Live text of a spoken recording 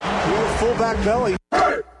fullback belly. 3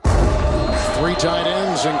 tight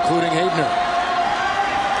ends, including Hayden.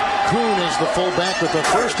 Kuhn is the fullback with the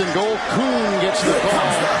first and goal. Kuhn gets the ball.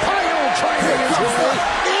 Pyle driving his way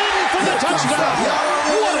in for the touchdown.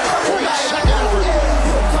 What a great second effort.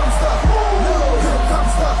 Here comes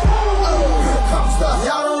the,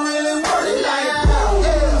 y'all don't really want it like that.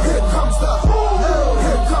 Here comes the, y'all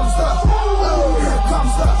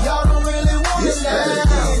don't really want it like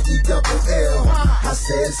that. I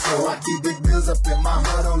said so, I keep big bills up in my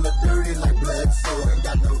heart on the dirty like blood, so ain't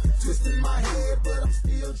got no twist in my head, but I'm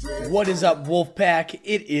still dreading. What is up, Wolfpack?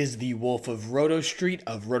 It is the Wolf of Roto Street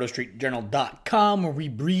of RotoStreetJournal.com, where we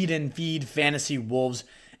breed and feed fantasy wolves,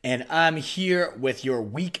 and I'm here with your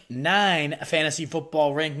Week 9 fantasy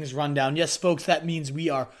football rankings rundown. Yes, folks, that means we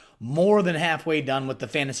are more than halfway done with the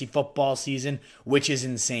fantasy football season, which is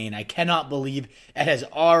insane. I cannot believe it has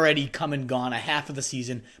already come and gone, a half of the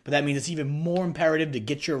season, but that means it's even more imperative to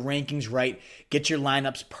get your rankings right, get your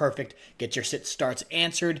lineups perfect, get your sit-starts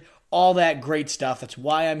answered, all that great stuff. That's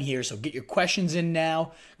why I'm here. So get your questions in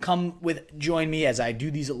now. Join me as I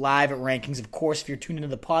do these live rankings. Of course, if you're tuned into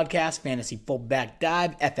the podcast, Fantasy Fullback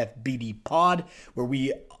Dive, FFBD Pod, where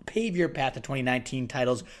we pave your path to 2019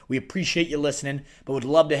 titles. We appreciate you listening, but would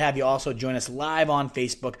love to have you also join us live on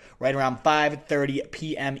Facebook right around 5:30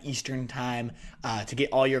 p.m. Eastern Time to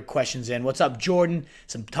get all your questions in. What's up, Jordan?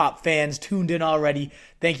 Some top fans tuned in already.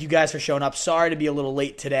 Thank you guys for showing up. Sorry to be a little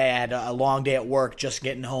late today. I had a long day at work, just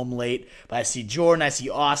getting home late. But I see Jordan, I see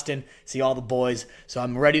Austin, see all the boys. So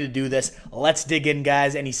I'm ready to do this. Let's dig in,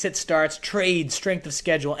 guys. Any sit starts, trades, strength of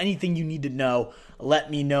schedule, anything you need to know,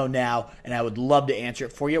 let me know now, and I would love to answer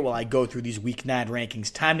it for you while I go through these Week 9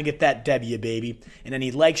 rankings. Time to get that W, baby. And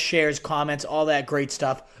any likes, shares, comments, all that great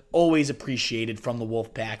stuff, always appreciated from the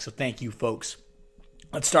Wolfpack. So thank you, folks.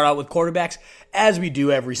 Let's start out with quarterbacks, as we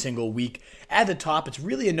do every single week. At the top, it's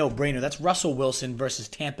really a no-brainer. That's Russell Wilson versus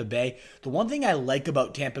Tampa Bay. The one thing I like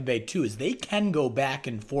about Tampa Bay, too, is they can go back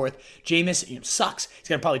and forth. Jameis sucks. He's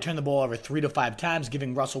going to probably turn the ball over 3 to 5 times,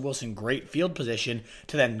 giving Russell Wilson great field position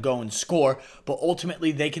to then go and score. But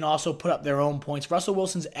ultimately, they can also put up their own points. Russell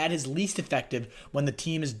Wilson's at his least effective when the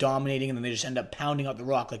team is dominating and then they just end up pounding out the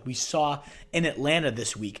rock like we saw in Atlanta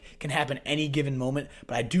this week. Can happen any given moment.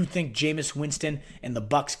 But I do think Jameis Winston and the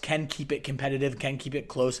Bucs can keep it competitive, can keep it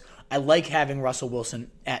close. I like having Russell Wilson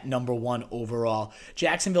at number 1 overall.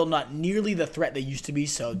 Jacksonville, not nearly the threat they used to be,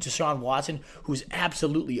 so Deshaun Watson, who's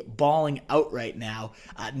absolutely balling out right now,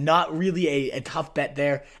 not really a tough bet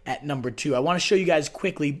there at number 2. I want to show you guys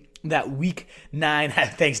quickly that Week 9,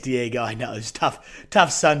 thanks Diego, I know, it's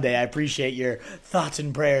tough Sunday. I appreciate your thoughts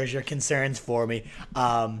and prayers, your concerns for me.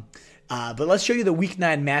 But let's show you the Week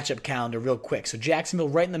 9 matchup calendar real quick. So Jacksonville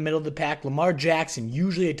right in the middle of the pack. Lamar Jackson,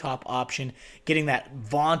 usually a top option, getting that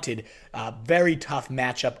vaunted, very tough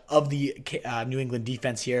matchup of the New England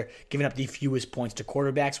defense here, giving up the fewest points to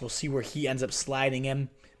quarterbacks. We'll see where he ends up sliding in.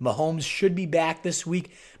 Mahomes should be back this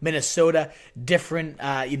week. Minnesota, different,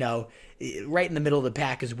 right in the middle of the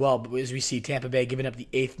pack as well. But as we see, Tampa Bay giving up the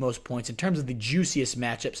 8th most points. In terms of the juiciest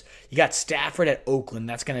matchups, you got Stafford at Oakland.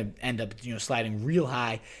 That's going to end up sliding real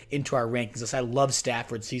high into our rankings. I love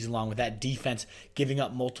Stafford season long with that defense giving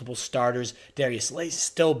up multiple starters. Darius Slay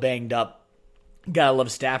still banged up. Gotta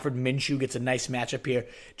love Stafford. Minshew gets a nice matchup here.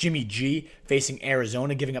 Jimmy G facing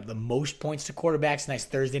Arizona, giving up the most points to quarterbacks. Nice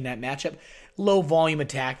Thursday night matchup. Low volume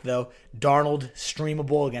attack, though. Darnold,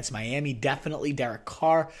 streamable against Miami. Definitely Derek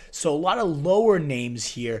Carr. So a lot of lower names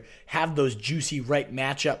here have those juicy right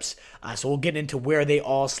matchups. So we'll get into where they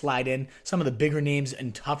all slide in. Some of the bigger names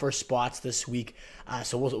in tougher spots this week.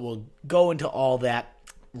 So we'll go into all that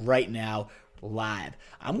right now. Live.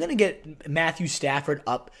 I'm going to get Matthew Stafford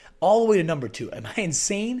up all the way to number 2. Am I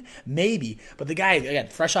insane? Maybe. But the guy, again,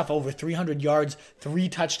 fresh off over 300 yards, 3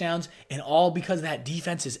 touchdowns, and all because that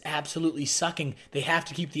defense is absolutely sucking. They have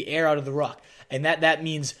to keep the air out of the rock. And that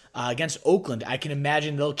means against Oakland, I can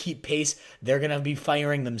imagine they'll keep pace. They're going to be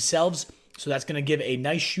firing themselves. So that's going to give a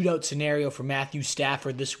nice shootout scenario for Matthew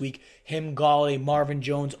Stafford this week. Him, Galladay, Marvin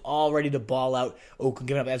Jones, all ready to ball out. Oakland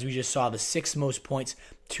giving up, as we just saw, the 6th most points,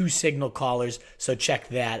 2 signal callers. So check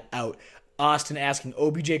that out. Austin asking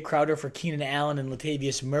OBJ Crowder for Keenan Allen and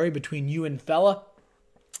Latavius Murray between you and Fella.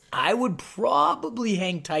 I would probably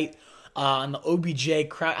hang tight on the OBJ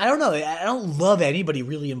Crowder. I don't know. I don't love anybody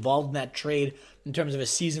really involved in that trade in terms of a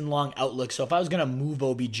season-long outlook. So if I was going to move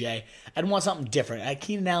OBJ, I'd want something different.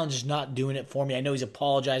 Keenan Allen's just not doing it for me. I know he's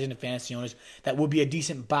apologizing to fantasy owners. That would be a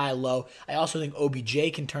decent buy low. I also think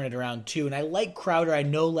OBJ can turn it around too. And I like Crowder. I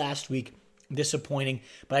know last week disappointing,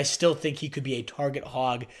 but I still think he could be a target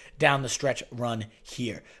hog down the stretch run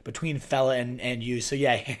here between Fella and you. So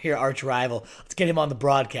yeah, your arch rival. Let's get him on the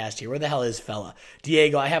broadcast here. Where the hell is Fella?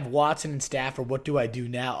 Diego, I have Watson and Stafford. What do I do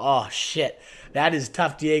now? Oh, shit. That is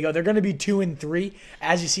tough, Diego. They're going to be 2 and 3.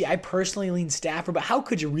 As you see, I personally lean Stafford, but how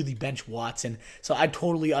could you really bench Watson? So I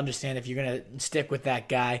totally understand if you're going to stick with that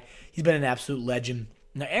guy. He's been an absolute legend.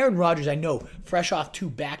 Now, Aaron Rodgers, I know, fresh off 2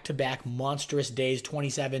 back-to-back monstrous days,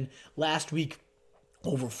 27 last week,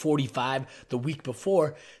 over 45 the week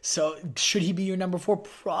before. So should he be your number 4?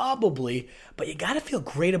 Probably. But you got to feel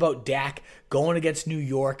great about Dak going against New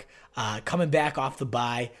York, coming back off the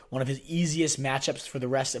bye. One of his easiest matchups for the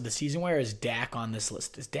rest of the season. Where is Dak on this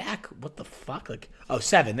list? Is Dak, what the fuck?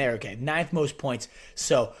 7 there. Okay. 9th most points.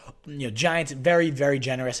 So, Giants, very, very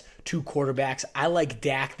generous. 2 quarterbacks. I like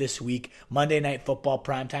Dak this week. Monday Night Football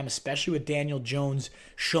primetime, especially with Daniel Jones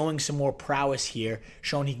showing some more prowess here,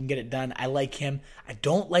 showing he can get it done. I like him. I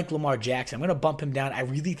don't like Lamar Jackson. I'm going to bump him down. I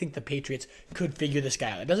really think the Patriots could figure this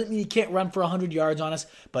guy out. It doesn't mean he can't run for 100 yards on us,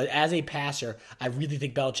 but as a passer, I really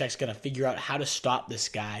think Belichick's going to figure out how to stop this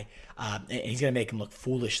guy, and he's going to make him look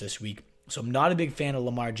foolish this week. So I'm not a big fan of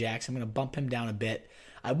Lamar Jackson. I'm going to bump him down a bit.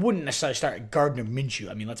 I wouldn't necessarily start Gardner Minshew.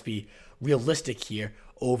 I mean, let's be realistic here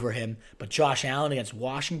over him. But Josh Allen against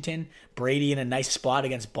Washington, Brady in a nice spot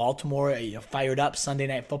against Baltimore, fired up Sunday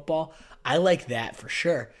Night Football. I like that for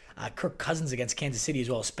sure. Kirk Cousins against Kansas City as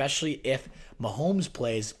well, especially if Mahomes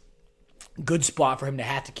plays. Good spot for him to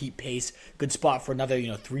have to keep pace. Good spot for another,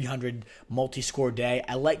 300 multi-score day.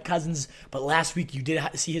 I like Cousins, but last week you did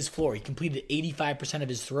see his floor. He completed 85% of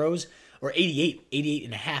his throws, or 88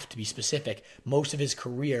 and a half to be specific, most of his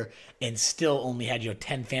career, and still only had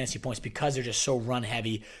 10 fantasy points because they're just so run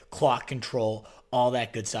heavy, clock control, all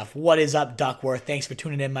that good stuff. What is up, Duckworth? Thanks for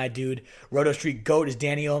tuning in, my dude. Roto Street GOAT, is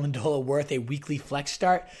Danny Amendola worth a weekly flex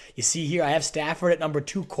start? You see here, I have Stafford at number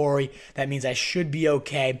 2, Corey. That means I should be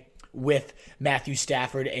okay with Matthew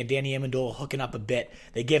Stafford and Danny Amendola hooking up a bit.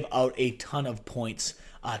 They give out a ton of points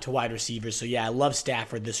to wide receivers. So yeah, I love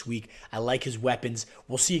Stafford this week. I like his weapons.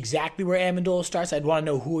 We'll see exactly where Amendola starts. I'd want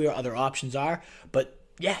to know who your other options are, but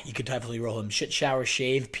yeah, you could definitely roll him. Shit, shower,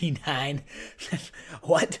 shave, P9.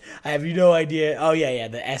 What? I have no idea. Oh yeah,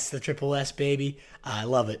 the triple S, baby. I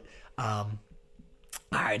love it.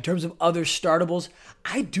 All right, in terms of other startables,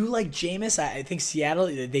 I do like Jameis. I think Seattle,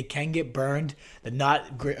 they can get burned. They're not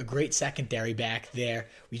a great secondary back there.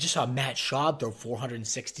 We just saw Matt Schaub throw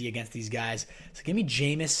 460 against these guys. So give me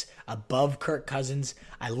Jameis above Kirk Cousins.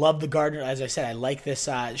 I love the Gardner. As I said, I like this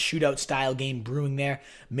shootout-style game brewing there.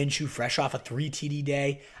 Minshew fresh off a 3 TD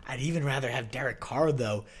day. I'd even rather have Derek Carr,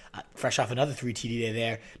 though, fresh off another 3 TD day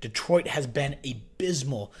there. Detroit has been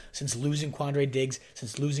abysmal since losing Quandre Diggs,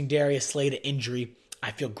 since losing Darius Slay to injury. I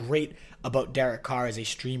feel great about Derek Carr as a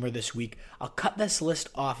streamer this week. I'll cut this list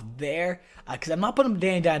off there because I'm not putting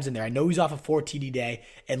Danny Dimes in there. I know he's off a 4 TD day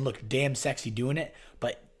and looked damn sexy doing it,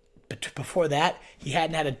 but before that, he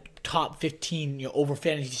hadn't had a top 15, over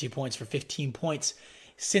fantasy points for 15 points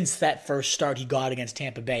since that first start he got against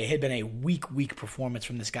Tampa Bay. It had been a weak performance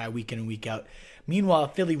from this guy week in and week out. Meanwhile,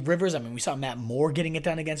 Philly Rivers, we saw Matt Moore getting it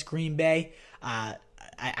done against Green Bay.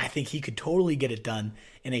 I think he could totally get it done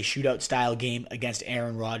in a shootout-style game against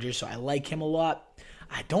Aaron Rodgers, so I like him a lot.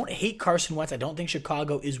 I don't hate Carson Wentz. I don't think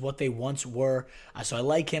Chicago is what they once were, so I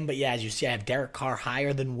like him. But yeah, as you see, I have Derek Carr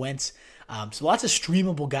higher than Wentz. So lots of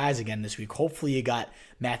streamable guys again this week. Hopefully you got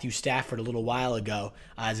Matthew Stafford a little while ago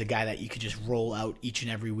as a guy that you could just roll out each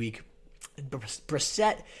and every week.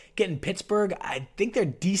 Brissett getting Pittsburgh. I think they're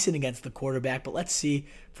decent against the quarterback, but let's see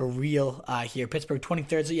for real here. Pittsburgh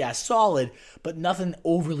 23rd, so yeah, solid, but nothing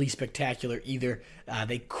overly spectacular either.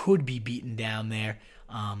 They could be beaten down there.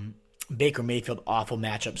 Baker Mayfield, awful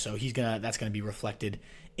matchup, so that's gonna be reflected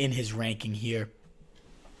in his ranking here.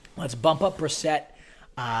 Let's bump up Brissett.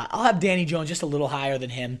 I'll have Danny Jones just a little higher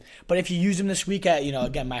than him. But if you use him this week,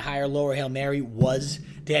 again, my higher, lower Hail Mary was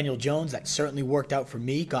Daniel Jones. That certainly worked out for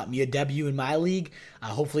me. Got me a W in my league.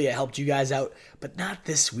 Hopefully it helped you guys out. But not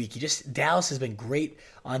this week. Dallas has been great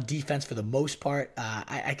on defense for the most part.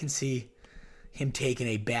 I can see him taking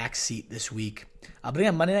a back seat this week. But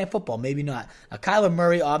again, Monday Night Football, maybe not. Now, Kyler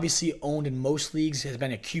Murray, obviously owned in most leagues, has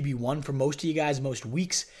been a QB1 for most of you guys, most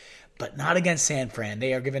weeks. But not against San Fran.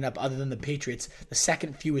 They are giving up, other than the Patriots, the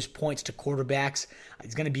second fewest points to quarterbacks.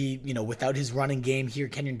 He's going to be, without his running game here.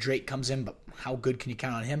 Kenyon Drake comes in, but how good can you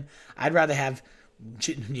count on him? I'd rather have,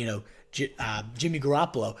 Jimmy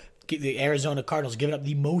Garoppolo the Arizona Cardinals giving up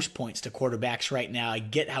the most points to quarterbacks right now. I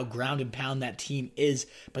get how ground and pound that team is,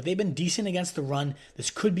 but they've been decent against the run. This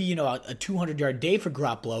could be, a 200-yard day for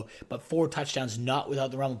Garoppolo, but 4 touchdowns not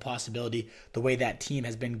without the realm of possibility, the way that team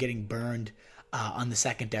has been getting burned on the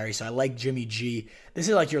secondary. So I like Jimmy G. This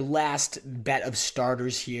is like your last bet of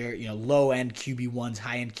starters here, low-end QB1s,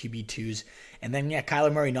 high-end QB2s. And then,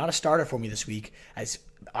 Kyler Murray, not a starter for me this week, as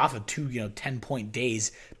off of 2, 10-point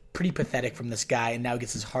days. Pretty pathetic from this guy, and now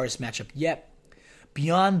gets his hardest matchup yet.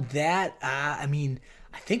 Beyond that, I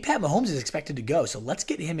think Pat Mahomes is expected to go, so let's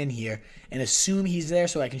get him in here and assume he's there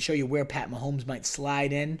so I can show you where Pat Mahomes might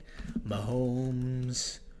slide in.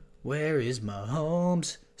 Mahomes, where is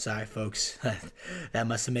Mahomes? Sorry, folks. That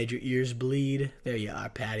must have made your ears bleed. There you are,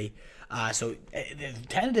 Patty. So the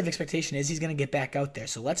tentative expectation is he's going to get back out there,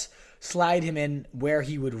 so let's slide him in where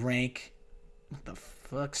he would rank. What the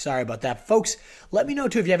fuck? Sorry about that. Folks, let me know,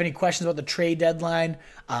 too, if you have any questions about the trade deadline,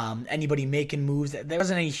 anybody making moves. There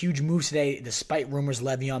wasn't any huge moves today, despite rumors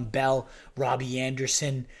Le'Veon Bell, Robbie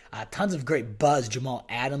Anderson, tons of great buzz, Jamal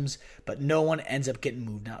Adams, but no one ends up getting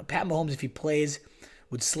moved. Now, Pat Mahomes, if he plays,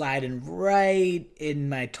 would slide in right in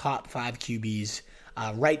my top 5 QBs,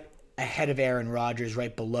 right ahead of Aaron Rodgers,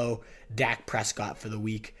 right below Dak Prescott for the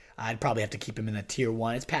week. I'd probably have to keep him in a tier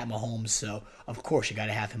 1. It's Pat Mahomes, so of course you got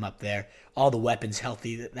to have him up there. All the weapons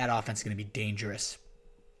healthy. That offense is going to be dangerous.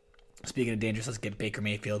 Speaking of dangerous, let's get Baker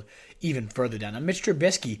Mayfield even further down. Now, Mitch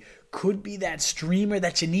Trubisky could be that streamer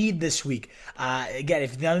that you need this week. Again,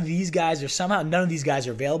 if none of these guys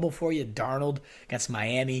are available for you, Darnold against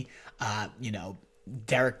Miami,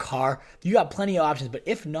 Derek Carr, you got plenty of options. But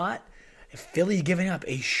if not, if Philly's giving up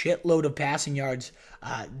a shitload of passing yards,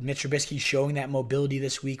 Mitch Trubisky showing that mobility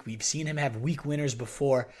this week. We've seen him have week winners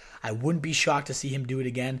before. I wouldn't be shocked to see him do it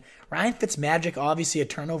again. Ryan Fitzmagic, obviously a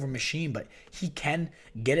turnover machine, but he can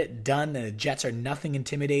get it done, and the Jets are nothing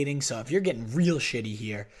intimidating. So if you're getting real shitty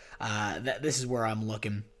here, this is where I'm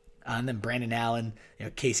looking. And then Brandon Allen,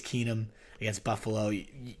 Case Keenum against Buffalo,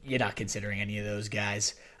 you're not considering any of those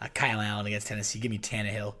guys. Kyle Allen against Tennessee, give me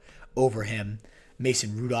Tannehill over him.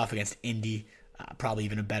 Mason Rudolph against Indy, probably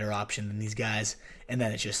even a better option than these guys. And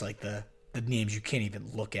then it's just like the names you can't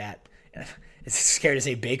even look at. It's scary to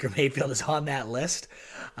say Baker Mayfield is on that list.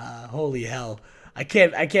 Holy hell. I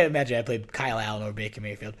can't imagine I played Kyle Allen or Baker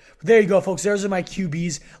Mayfield. But there you go, folks. Those are my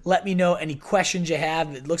QBs. Let me know any questions you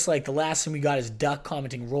have. It looks like the last thing we got is Duck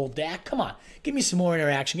commenting roll Dak. Come on. Give me some more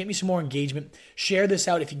interaction. Get me some more engagement. Share this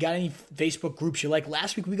out if you got any Facebook groups you like.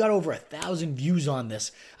 Last week we got over 1,000 views on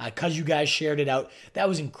this because you guys shared it out. That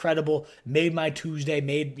was incredible. Made my Tuesday.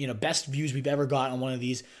 Made best views we've ever got on one of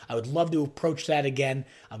these. I would love to approach that again.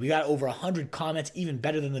 We got over 100 comments, even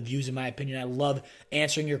better than the views in my opinion. I love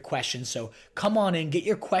answering your questions. So come on in. Get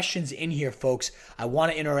your questions in here, folks. I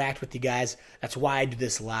want to interact with you guys. That's why I do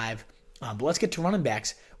this live. But let's get to running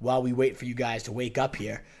backs while we wait for you guys to wake up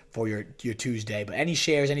here for your Tuesday. But any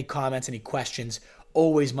shares, any comments, any questions,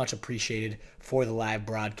 always much appreciated for the live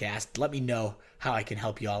broadcast. Let me know how I can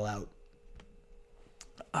help you all out.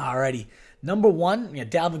 Alrighty. Number 1,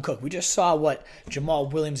 Dalvin Cook. We just saw what Jamal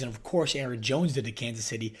Williams and, of course, Aaron Jones did to Kansas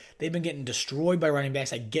City. They've been getting destroyed by running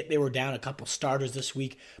backs. I get they were down a couple starters this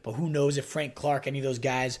week, but who knows if Frank Clark, any of those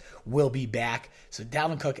guys, will be back. So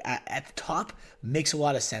Dalvin Cook at the top makes a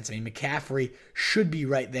lot of sense. McCaffrey should be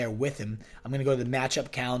right there with him. I'm going to go to the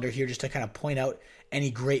matchup calendar here just to kind of point out any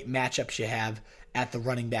great matchups you have at the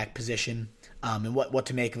running back position. And what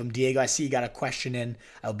to make of them. Diego, I see you got a question in.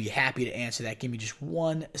 I'll be happy to answer that. Give me just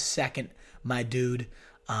 1 second, my dude.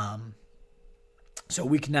 So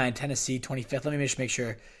week 9, Tennessee, 25th. Let me just make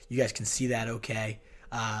sure you guys can see that okay.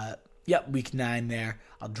 Yep, week 9 there.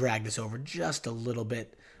 I'll drag this over just a little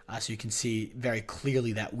bit so you can see very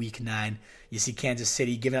clearly that week 9. You see Kansas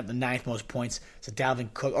City giving up the 9th most points. So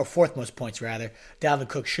Dalvin Cook, or 4th most points rather. Dalvin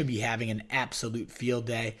Cook should be having an absolute field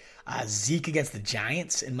day. Zeke against the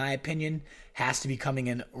Giants, in my opinion, has to be coming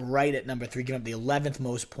in right at number 3, giving up the 11th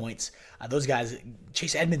most points. Those guys,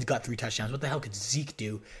 Chase Edmonds got 3 touchdowns. What the hell could Zeke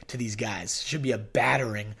do to these guys? Should be a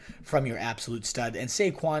battering from your absolute stud. And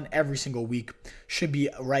Saquon every single week should be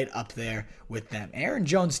right up there with them. Aaron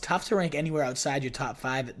Jones, tough to rank anywhere outside your top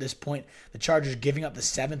 5 at this point. The Chargers giving up the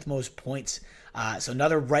 7th most points. So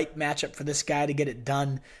another right matchup for this guy to get it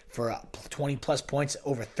done for 20-plus points,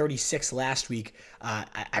 over 36 last week.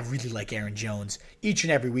 I really like Aaron Jones each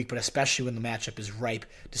and every week, but especially when the matchup is ripe,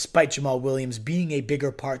 despite Jamal Williams being a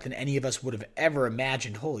bigger part than any of us would have ever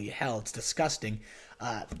imagined. Holy hell, it's disgusting.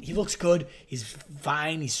 He looks good. He's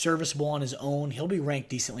fine. He's serviceable on his own. He'll be ranked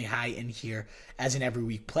decently high in here as an every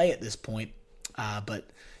week play at this point, but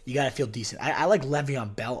you got to feel decent. I like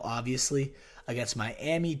Le'Veon Bell, obviously, against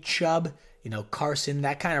Miami. Chubb Carson,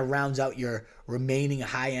 that kind of rounds out your remaining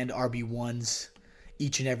high-end RB1s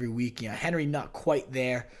each and every week. Henry not quite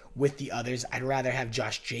there with the others. I'd rather have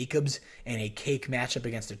Josh Jacobs in a cake matchup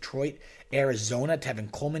against Detroit. Arizona,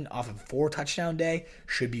 Tevin Coleman off of 4-touchdown day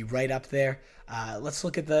should be right up there. Let's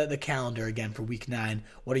look at the calendar again for week 9.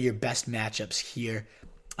 What are your best matchups here?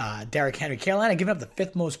 Derrick Henry, Carolina giving up the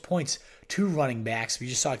 5th most points to running backs. We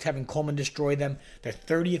just saw Tevin Coleman destroy them. Their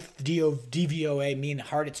 30th DVOA. Me and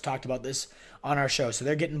Harditz talked about this on our show. So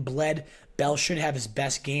they're getting bled. Bell should have his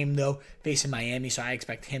best game, though, facing Miami. So I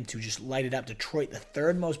expect him to just light it up. Detroit, the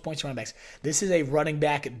 3rd most points to running backs. This is a running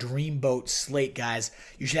back dreamboat slate, guys.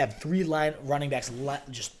 You should have 3 running backs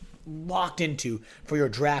just locked into for your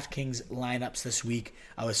DraftKings lineups this week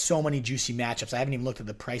with so many juicy matchups. I haven't even looked at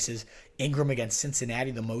the prices. Ingram against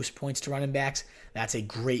Cincinnati, the most points to running backs. That's a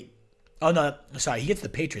great... Oh, no, sorry. He gets the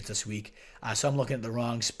Patriots this week, so I'm looking at the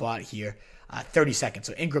wrong spot here. 32nd.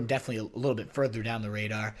 So Ingram definitely a little bit further down the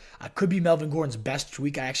radar. Could be Melvin Gordon's best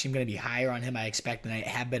week. I actually am going to be higher on him, I expect, than I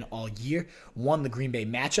have been all year. The Green Bay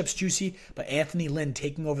matchup's juicy, but Anthony Lynn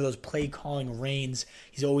taking over those play-calling reins.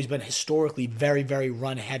 He's always been historically very, very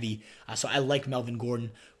run-heavy. So I like Melvin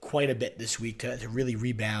Gordon quite a bit this week to really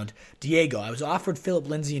rebound. Diego, I was offered Phillip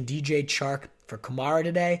Lindsay and DJ Chark for Kamara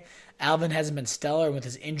today. Alvin hasn't been stellar, and with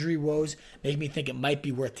his injury woes, make me think it might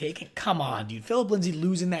be worth taking. Come on, dude. Phillip Lindsay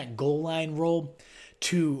losing that goal line role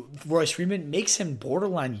to Royce Freeman makes him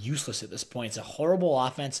borderline useless at this point. It's a horrible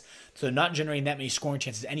offense, so they're not generating that many scoring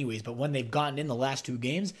chances anyways, but when they've gotten in the last 2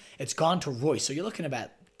 games, it's gone to Royce. So you're looking about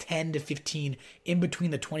 10 to 15 in between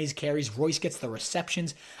the 20s carries. Royce gets the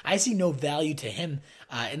receptions. I see no value to him.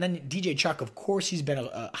 And then DJ Chark, of course, he's been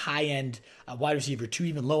a high-end wide receiver 2,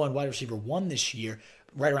 even low-end wide receiver 1 this year,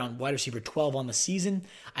 right around wide receiver 12 on the season.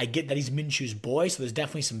 I get that he's Minshew's boy, so there's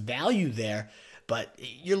definitely some value there. But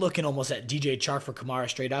you're looking almost at DJ Chark for Kamara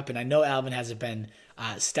straight up. And I know Alvin hasn't been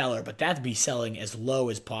stellar, but that'd be selling as low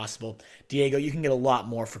as possible. Diego, you can get a lot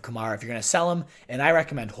more for Kamara if you're going to sell him. And I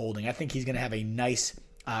recommend holding. I think he's going to have a nice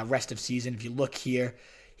rest of season. If you look here,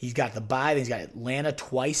 he's got the bye. Then he's got Atlanta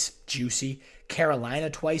twice, juicy. Carolina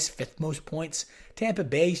twice, 5th most points. Tampa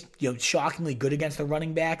Bay, shockingly good against the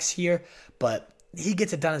running backs here. But he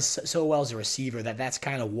gets it done so well as a receiver that's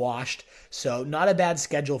kind of washed. So not a bad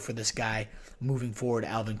schedule for this guy moving forward,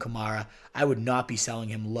 Alvin Kamara. I would not be selling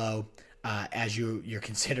him low as you're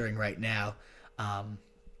considering right now.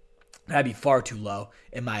 That'd be far too low,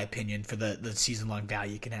 in my opinion, for the season-long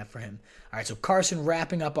value you can have for him. All right, so Carson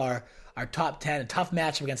wrapping up our top 10. A tough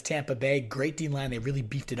matchup against Tampa Bay. Great D-line. They really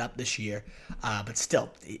beefed it up this year. But still,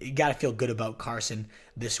 you got to feel good about Carson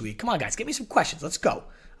this week. Come on, guys. Give me some questions. Let's go.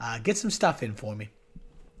 Get some stuff in for me.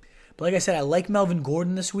 But like I said, I like Melvin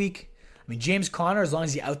Gordon this week. I mean, James Conner, as long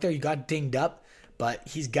as he's out there, you got dinged up. But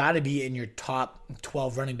he's got to be in your top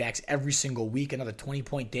 12 running backs every single week. Another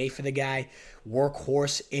 20-point day for the guy.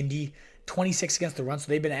 Workhorse, Indy, 26 against the run. So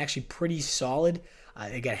they've been actually pretty solid.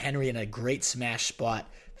 They got Henry in a great smash spot.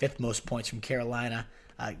 5th most points from Carolina.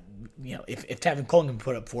 If Tevin Coleman can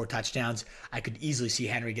put up 4 touchdowns, I could easily see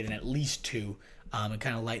Henry getting at least 2 and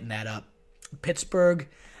kind of lighten that up. Pittsburgh,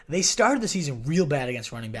 they started the season real bad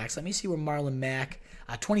against running backs. Let me see where Marlon Mack,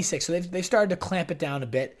 26. So they've started to clamp it down a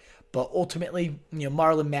bit. But ultimately,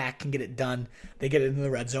 Marlon Mack can get it done. They get it in the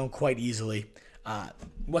red zone quite easily.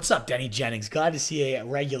 What's up, Denny Jennings? Glad to see a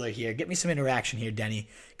regular here. Get me some interaction here, Denny.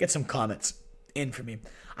 Get some comments in for me.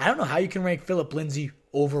 I don't know how you can rank Phillip Lindsay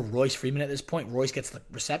over Royce Freeman at this point. Royce gets the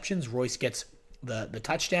receptions. Royce gets the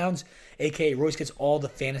touchdowns, a.k.a. Royce gets all the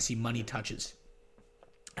fantasy money touches.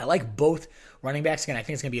 I like both running backs. Again, I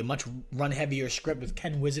think it's going to be a much run-heavier script with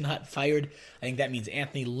Ken Wisenhunt fired. I think that means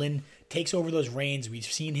Anthony Lynn takes over those reins. We've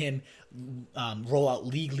seen him roll out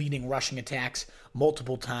league-leading rushing attacks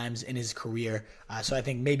multiple times in his career. So I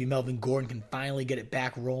think maybe Melvin Gordon can finally get it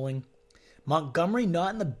back rolling. Montgomery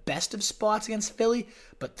not in the best of spots against Philly,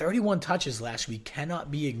 but 31 touches last week cannot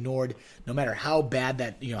be ignored no matter how bad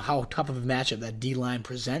that, how tough of a matchup that D-line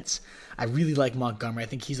presents. I really like Montgomery. I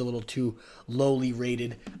think he's a little too lowly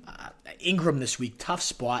rated. Ingram this week, tough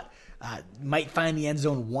spot. Might find the end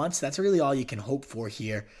zone once. That's really all you can hope for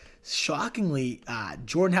here. Shockingly,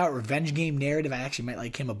 Jordan Howard revenge game narrative, I actually might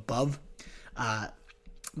like him above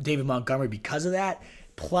David Montgomery because of that.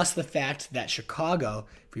 Plus the fact that Chicago,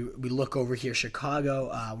 if we look over here,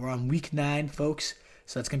 Chicago, we're on week 9, folks.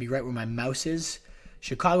 So that's going to be right where my mouse is.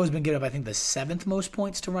 Chicago's been giving up, I think, the 7th most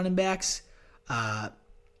points to running backs. Let's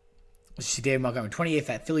see, David Montgomery, 28th.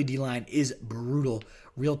 That Philly D-line is brutal.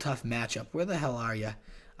 Real tough matchup. Where the hell are you?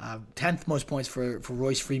 10th most points for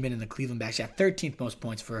Royce Freeman and the Cleveland backs. Yeah, 13th most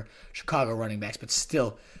points for Chicago running backs, but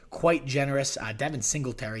still quite generous. Devin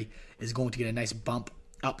Singletary is going to get a nice bump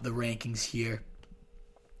up the rankings here.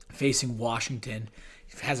 Facing Washington.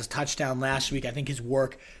 He has a touchdown last week. I think his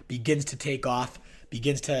work begins to take off,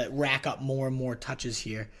 begins to rack up more and more touches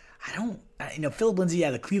here. Philip Lindsay,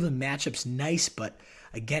 the Cleveland matchup's nice, but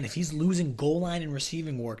again, if he's losing goal line and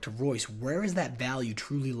receiving work to Royce, where does that value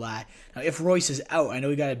truly lie? Now, if Royce is out, I know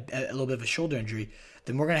he got a little bit of a shoulder injury,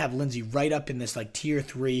 then we're going to have Lindsay right up in this like tier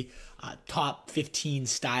 3, top 15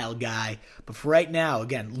 style guy. But for right now,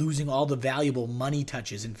 again, losing all the valuable money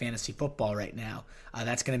touches in fantasy football right now,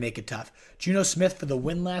 that's going to make it tough. Geno Smith for the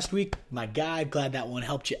win last week. My guy, glad that one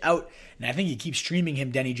helped you out. And I think you keep streaming him,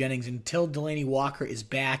 Denny Jennings, until Delaney Walker is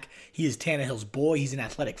back. He is Tannehill's boy. He's an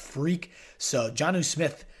athletic freak. So Jonnu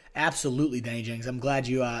Smith, absolutely, Denny Jennings. I'm glad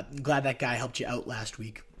that guy helped you out last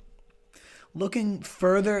week. Looking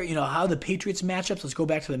further, how the Patriots matchups. Let's go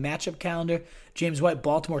back to the matchup calendar. James White,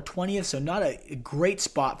 Baltimore 20th, so not a great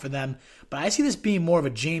spot for them. But I see this being more of a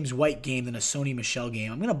James White game than a Sony Michel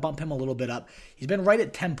game. I'm going to bump him a little bit up. He's been right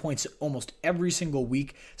at 10 points almost every single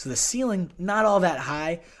week. So the ceiling, not all that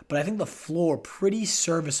high, but I think the floor pretty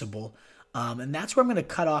serviceable. And that's where I'm going to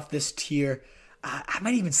cut off this tier. I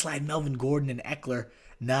might even slide Melvin Gordon and Eckler.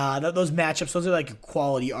 Nah, those matchups, those are like a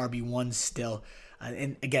quality RB1s still.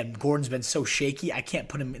 And again, Gordon's been so shaky, I can't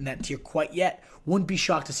put him in that tier quite yet. Wouldn't be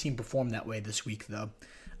shocked to see him perform that way this week, though.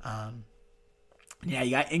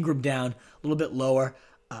 You got Ingram down a little bit lower.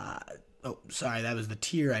 Sorry, that was the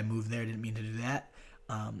tier I moved there. Didn't mean to do that.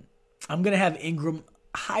 I'm going to have Ingram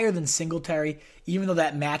higher than Singletary, even though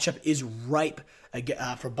that matchup is ripe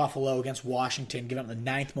for Buffalo against Washington, giving up the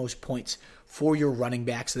 9th most points for your running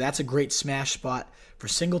back. So that's a great smash spot for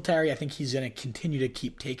Singletary. I think he's going to continue to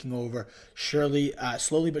keep taking over slowly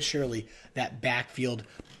but surely, that backfield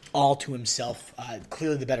all to himself.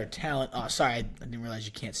 Clearly the better talent. Oh, sorry, I didn't realize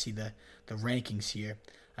you can't see the rankings here.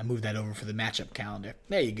 I moved that over for the matchup calendar.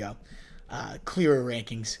 There you go. Clearer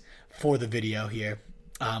rankings for the video here.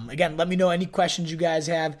 Again, let me know any questions you guys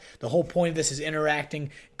have. The whole point of this is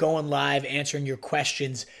interacting, going live, answering your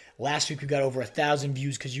questions. Last week we got over 1,000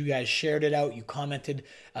 views because you guys shared it out. You commented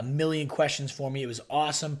 1 million questions for me. It was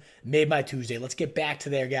awesome. Made my Tuesday. Let's get back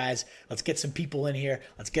to there, guys. Let's get some people in here.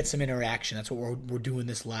 Let's get some interaction. That's what we're doing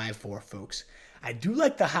this live for, folks. I do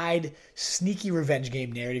like the Hyde sneaky revenge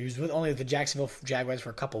game narrative. He was with the Jacksonville Jaguars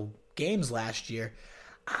for a couple games last year.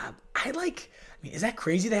 Is that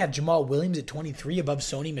crazy to have Jamal Williams at 23 above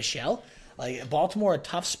Sony Michel? Like, Baltimore, a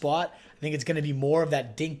tough spot. I think it's going to be more of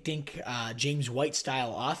that dink-dink James White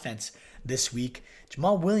style offense this week.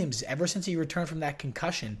 Jamal Williams, ever since he returned from that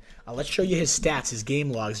concussion, let's show you his stats, his game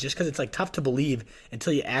logs, just because it's tough to believe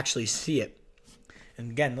until you actually see it.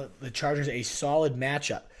 And again, the Chargers a solid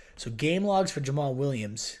matchup. So game logs for Jamal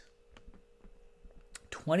Williams,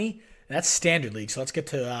 20. That's standard league. So let's get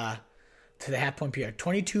to the half-point period.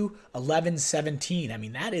 22, 11, 17. I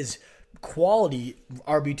mean, that is quality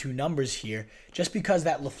RB2 numbers here, just because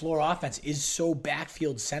that LaFleur offense is so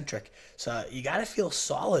backfield-centric. So you got to feel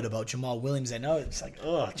solid about Jamal Williams. I know it's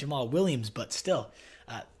Jamal Williams, but still,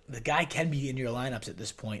 the guy can be in your lineups at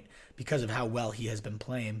this point because of how well he has been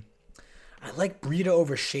playing. I like Breida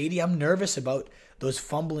over Shady. I'm nervous about those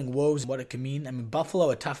fumbling woes, what it could mean. I mean, Buffalo,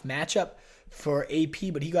 a tough matchup for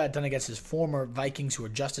AP, but he got it done against his former Vikings, who are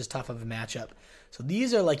just as tough of a matchup. So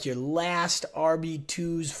these are like your last RB2s,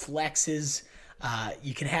 flexes.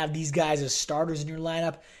 You can have these guys as starters in your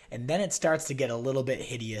lineup, and then it starts to get a little bit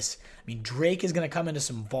hideous. I mean, Drake is going to come into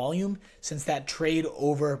some volume since that trade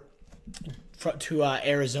over to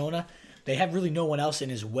Arizona. They have really no one else in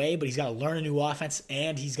his way, but he's got to learn a new offense,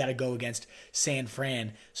 and he's got to go against San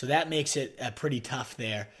Fran. So that makes it pretty tough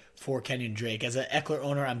there for Kenyon Drake. As an Eckler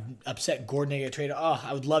owner, I'm upset Gordon didn't get traded.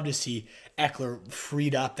 I would love to see Eckler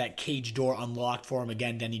freed up, that cage door unlocked for him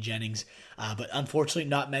again, Denny Jennings. But unfortunately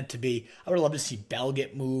not meant to be. I would love to see Bell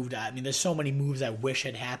get moved. I mean, there's so many moves I wish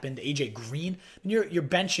had happened. AJ Green, I mean, you're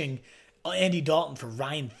benching Andy Dalton for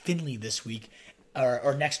Ryan Finley this week,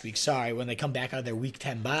 or next week, sorry, when they come back out of their Week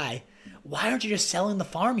 10 bye. Why aren't you just selling the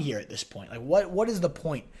farm here at this point? Like, what is the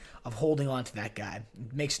point of holding on to that guy?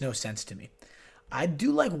 It makes no sense to me. I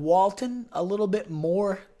do like Walton a little bit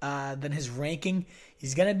more than his ranking.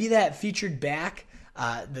 He's going to be that featured back.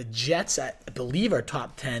 The Jets, I believe, are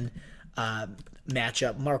top 10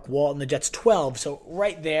 matchup. Mark Walton, the Jets 12, so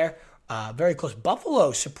right there, very close.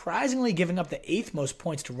 Buffalo, surprisingly giving up the 8th most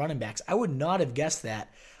points to running backs. I would not have guessed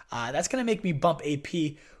that. That's going to make me bump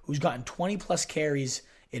AP, who's gotten 20-plus carries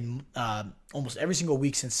in almost every single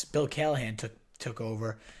week since Bill Callahan took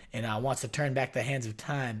over and wants to turn back the hands of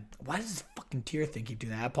time. Why does this fucking tier thing keep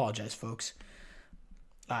doing that? I apologize, folks.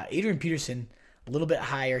 Adrian Peterson, a little bit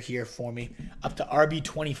higher here for me, up to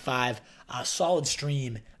RB25. Solid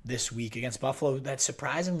stream this week against Buffalo. That's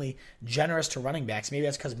surprisingly generous to running backs. Maybe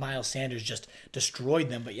that's because Miles Sanders just destroyed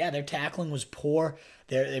them. But yeah, their tackling was poor.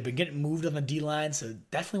 They've been getting moved on the D-line, so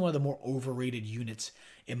definitely one of the more overrated units,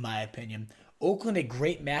 in my opinion. Oakland, a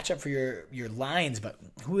great matchup for your Lions, but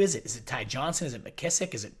who is it? Is it Ty Johnson? Is it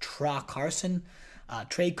McKissick? Is it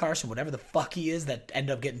Trey Carson, whatever the fuck he is, that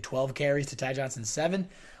ended up getting 12 carries to Ty Johnson 7.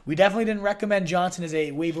 We definitely didn't recommend Johnson as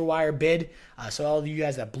a waiver wire bid, so all of you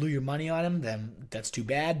guys that blew your money on him, then that's too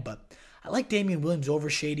bad, but I like Damian Williams over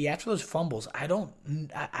Shady. After those fumbles,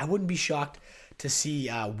 I wouldn't be shocked to see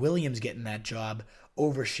Williams getting that job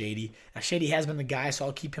over Shady. Now, Shady has been the guy, so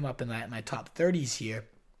I'll keep him up in my top 30s here.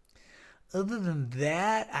 Other than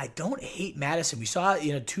that, I don't hate Madison. We saw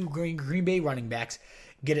two Green Bay running backs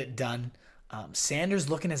get it done. Sanders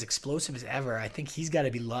looking as explosive as ever. I think he's got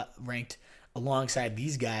to be ranked alongside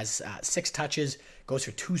these guys. 6 touches, goes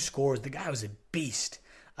for 2 scores. The guy was a beast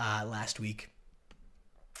last week.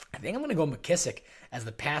 I think I'm going to go McKissick as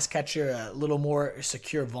the pass catcher, a little more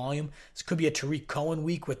secure volume. This could be a Tariq Cohen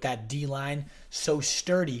week with that D-line so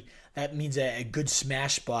sturdy. That means a good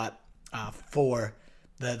smash spot for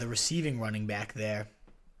the receiving running back there.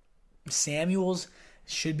 Samuels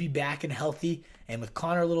should be back and healthy, and with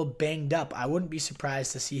Connor a little banged up, I wouldn't be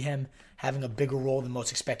surprised to see him having a bigger role than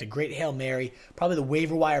most expected. Great Hail Mary, probably the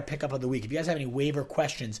waiver wire pickup of the week. If you guys have any waiver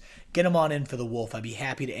questions, get them on in for the Wolf. I'd be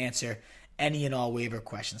happy to answer any and all waiver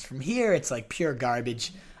questions. From here, it's like pure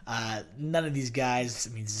garbage. None of these guys,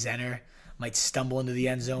 Zenner might stumble into the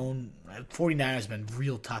end zone. 49ers have been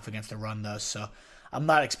real tough against the run, though, so I'm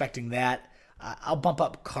not expecting that. I'll bump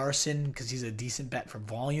up Carson because he's a decent bet for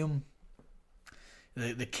volume.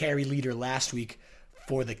 The carry leader last week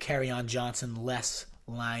for the Kerryon Johnson less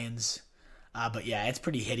Lions. But yeah, it's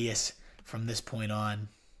pretty hideous from this point on.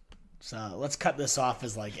 So let's cut this off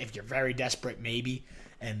as like if you're very desperate, maybe.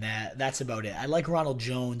 And that's about it. I like Ronald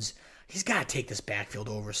Jones. He's got to take this backfield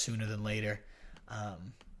over sooner than later.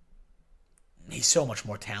 He's so much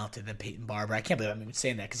more talented than Peyton Barber. I can't believe I'm even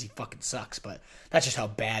saying that because he fucking sucks. But that's just how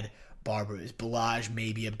bad Barber is. Balaj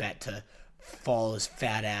maybe a bet to fall his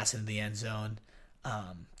fat ass into the end zone.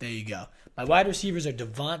 There you go. My wide receivers are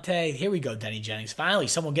Devontae. Here we go, Denny Jennings. Finally,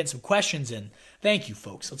 someone getting some questions in. Thank you,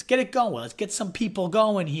 folks. Let's get it going. Let's get some people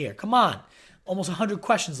going here. Come on. Almost 100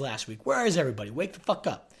 questions last week. Where is everybody? Wake the fuck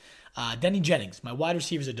up. Denny Jennings. My wide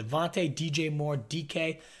receivers are Devontae, DJ Moore,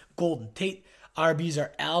 DK, Golden Tate. RBs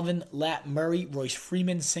are Alvin, Lat Murray, Royce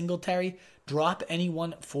Freeman, Singletary. Drop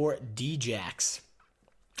anyone for Djax.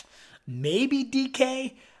 Maybe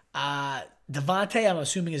DK. Devontae, I'm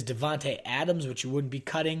assuming, is Devontae Adams, which you wouldn't be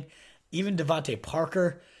cutting. Even Devontae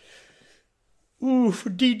Parker. Ooh, for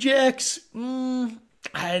Djax.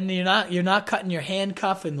 And you're not cutting your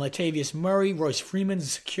handcuff and Latavius Murray. Royce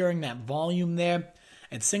Freeman's securing that volume there.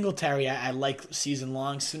 And Singletary, I like season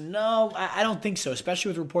long. So no, I don't think so, especially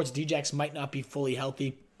with reports Djax might not be fully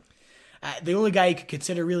healthy. The only guy you could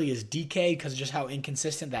consider really is DK because of just how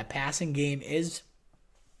inconsistent that passing game is.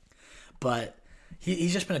 But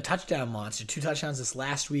he's just been a touchdown monster. 2 touchdowns this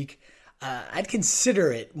last week. I'd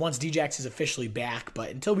consider it once Djax is officially back, but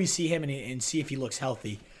until we see him and see if he looks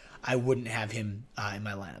healthy, I wouldn't have him in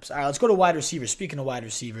my lineups. All right, let's go to wide receivers. Speaking of wide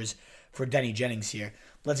receivers for Denny Jennings here,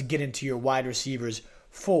 let's get into your wide receivers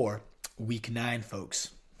for Week 9,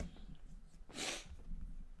 folks.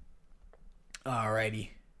 All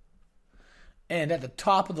righty. And at the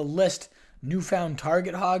top of the list, newfound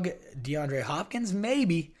target hog, DeAndre Hopkins,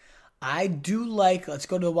 maybe. I do like, let's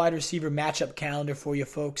go to the wide receiver matchup calendar for you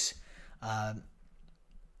folks.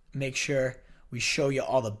 Make sure we show you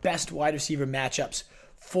all the best wide receiver matchups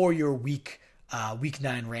for your week 9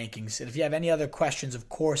 rankings. And if you have any other questions, of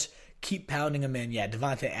course, keep pounding them in. Yeah,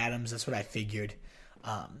 Devontae Adams, that's what I figured.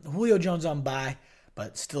 Julio Jones on bye,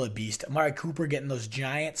 but still a beast. Amari Cooper getting those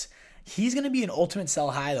Giants. He's going to be an ultimate sell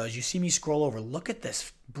high, though. As you see me scroll over, look at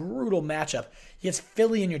this brutal matchup. He gets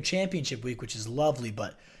Philly in your championship week, which is lovely,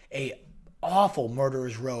 but a awful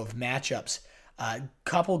murderer's row of matchups.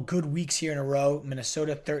 Couple good weeks here in a row.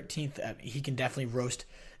 Minnesota 13th. He can definitely roast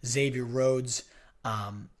Xavier Rhodes.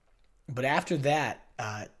 But after that,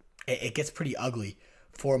 it gets pretty ugly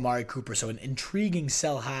for Amari Cooper. So an intriguing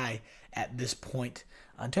sell high at this point.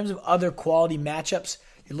 In terms of other quality matchups,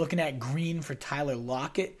 you're looking at Green for Tyler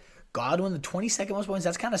Lockett. Godwin, the 22nd most points.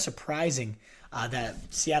 That's kind of surprising that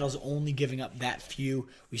Seattle's only giving up that few.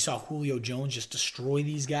 We saw Julio Jones just destroy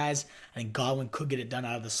these guys. I think Godwin could get it done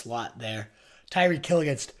out of the slot there. Tyreek Hill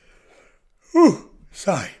against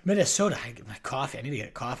Minnesota. I get my coffee. I need to get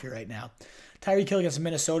a coffee right now. Tyreek Hill against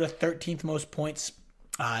Minnesota, 13th most points.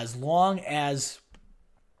 As long as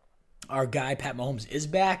Our guy, Pat Mahomes, is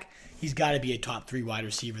back. He's got to be a top 3 wide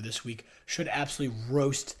receiver this week. Should absolutely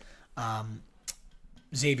roast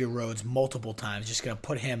Xavier Rhodes multiple times. Just going to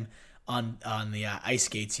put him on the ice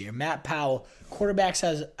skates here. Matt Powell,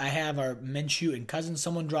 quarterbacks I have are Minshew and Cousins.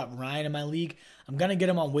 Someone dropped Ryan in my league. I'm going to get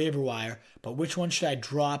him on waiver wire, but which one should I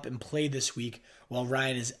drop and play this week while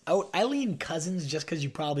Ryan is out? I lean Cousins just because you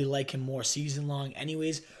probably like him more season long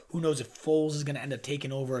anyways. Who knows if Foles is going to end up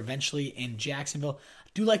taking over eventually in Jacksonville. I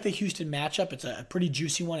do like the Houston matchup. It's a pretty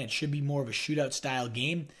juicy one. It should be more of a shootout style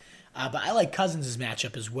game. But I like Cousins'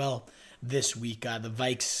 matchup as well this week. The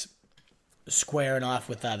Vikes squaring off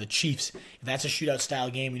with the Chiefs. If that's a shootout style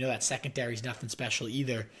game, we know that secondary is nothing special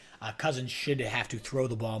either. Cousins should have to throw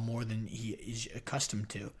the ball more than he is accustomed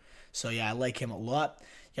to. So yeah, I like him a lot.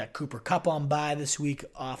 You got Cooper Kupp on bye this week.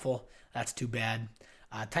 Awful. That's too bad.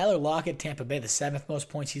 Tyler Lockett, Tampa Bay, the 7th most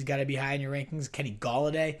points. He's got to be high in your rankings. Kenny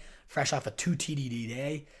Golladay, fresh off a 2 TD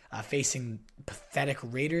day, facing pathetic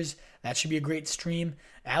Raiders. That should be a great stream.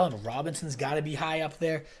 Allen Robinson's got to be high up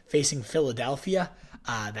there, facing Philadelphia.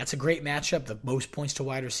 That's a great matchup. The most points to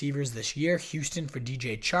wide receivers this year. Houston for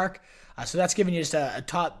DJ Chark. So that's giving you just the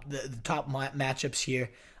top matchups here.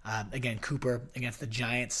 Again, Cooper against the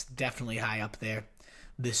Giants, definitely high up there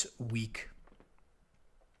this week.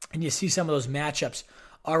 And you see some of those matchups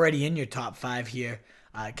already in your top 5 here.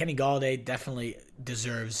 Kenny Golladay definitely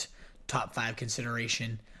deserves top 5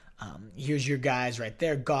 consideration. Here's your guys right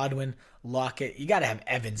there. Godwin, Lockett. You got to have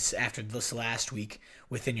Evans after this last week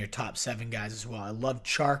within your top 7 guys as well. I love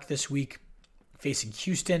Chark this week facing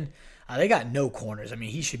Houston. They got no corners. I mean,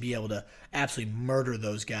 he should be able to absolutely murder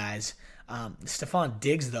those guys. Stephon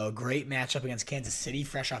Diggs, though, great matchup against Kansas City,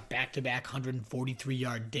 fresh off back-to-back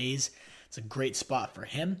 143-yard days. It's a great spot for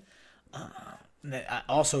him.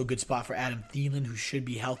 Also a good spot for Adam Thielen, who should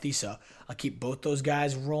be healthy, so I'll keep both those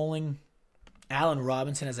guys rolling. Allen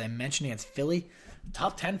Robinson, as I mentioned, against Philly,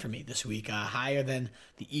 top 10 for me this week, higher than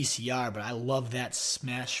the ECR, but I love that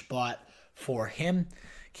smash spot for him.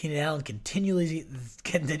 Keenan Allen continues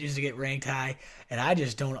to get ranked high, and I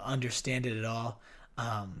just don't understand it at all.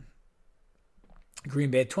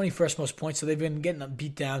 Green Bay, 21st most points, so they've been getting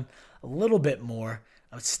beat down a little bit more.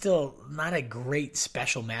 It's still not a great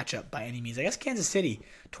special matchup by any means. I guess Kansas City,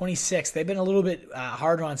 26th. They've been a little bit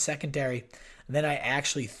harder on secondary than I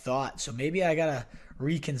actually thought. So maybe I got to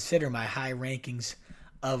reconsider my high rankings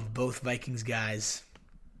of both Vikings guys,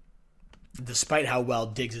 despite how well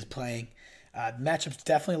Diggs is playing. The matchup's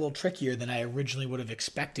definitely a little trickier than I originally would have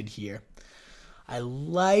expected here. I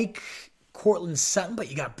like Cortland Sutton, but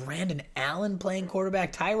you got Brandon Allen playing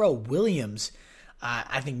quarterback. Tyrell Williams,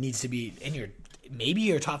 I think, needs to be in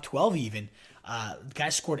your top 12 even. The guy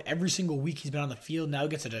scored every single week he's been on the field. Now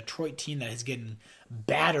gets a Detroit team that is getting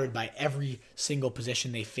battered by every single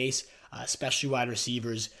position they face, especially wide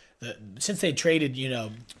receivers. Since they traded,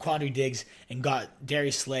 Quandre Diggs and got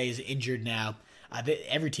Darius Slay is injured now.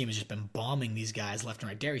 Every team has just been bombing these guys left and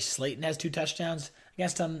right. Darius Slayton has 2 touchdowns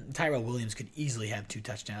against him. Tyrell Williams could easily have 2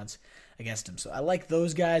 touchdowns against him. So I like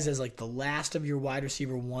those guys as like the last of your wide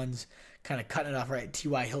receiver ones, kind of cutting it off right.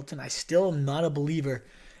 T.Y. Hilton. I still am not a believer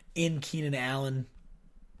in Keenan Allen.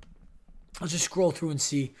 I'll just scroll through and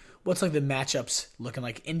see what's like the matchups looking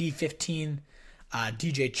like. Indy 15,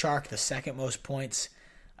 DJ Chark, the 2nd most points.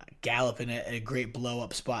 Gallup in a great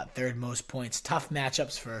blow-up spot, 3rd most points. Tough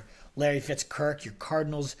matchups for Larry Fitzkirk, your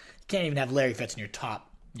Cardinals. You can't even have Larry Fitz in your top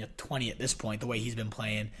 20 at this point. The way he's been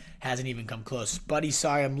playing hasn't even come close. Buddy,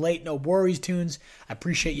 sorry I'm late. No worries, Tunes. I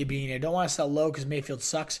appreciate you being here. Don't want to sell low because Mayfield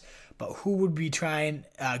sucks, but who would be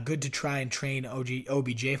good to try and train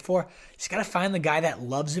OBJ for? He's got to find the guy that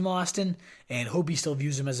loves him, Austin, and hope he still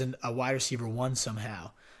views him as a wide receiver 1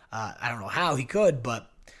 somehow. I don't know how he could, but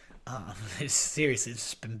seriously, it's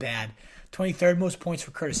just been bad. 23rd most points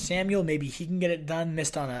for Curtis Samuel. Maybe he can get it done.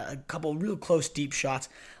 Missed on a couple real close deep shots.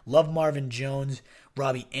 Love Marvin Jones.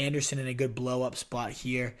 Robbie Anderson in a good blow-up spot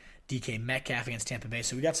here. DK Metcalf against Tampa Bay.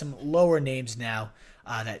 So we got some lower names now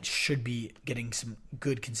that should be getting some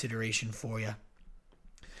good consideration for you.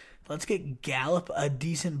 Let's get Gallup a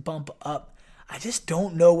decent bump up. I just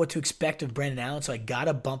don't know what to expect of Brandon Allen, so I got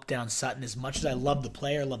to bump down Sutton. As much as I love the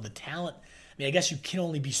player, love the talent, I guess you can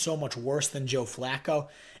only be so much worse than Joe Flacco,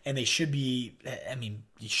 and you should be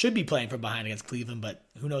playing from behind against Cleveland, but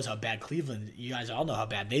who knows how bad Cleveland, you guys all know how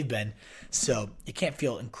bad they've been, so you can't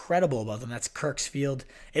feel incredible about them. That's Kirk's Field.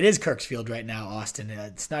 It is Kirk's Field right now, Austin.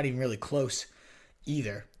 It's not even really close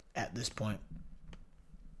either at this point.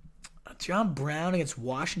 John Brown against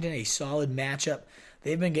Washington, a solid matchup.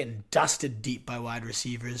 They've been getting dusted deep by wide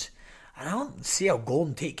receivers. I don't see how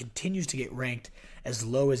Golden Tate continues to get ranked as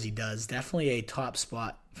low as he does. Definitely a top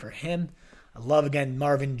spot for him. I love, again,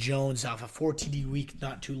 Marvin Jones off a 4 TD week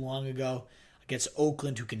not too long ago against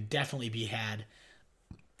Oakland, who can definitely be had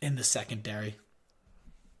in the secondary.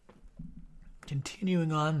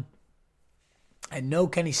 Continuing on, I know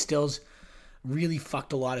Kenny Stills really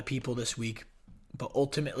fucked a lot of people this week, but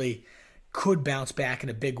ultimately could bounce back in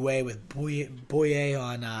a big way with Boye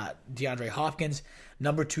on DeAndre Hopkins.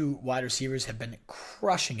 Number 2 wide receivers have been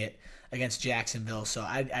crushing it against Jacksonville, so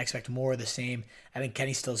I expect more of the same. I think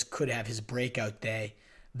Kenny Stills could have his breakout day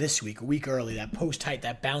this week, a week early, that post-height,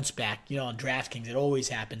 that bounce back. On DraftKings, it always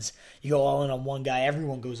happens. You go all in on one guy,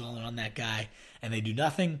 everyone goes all in on that guy, and they do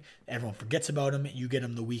nothing. Everyone forgets about him. You get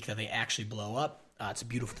them the week that they actually blow up. It's a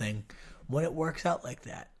beautiful thing when it works out like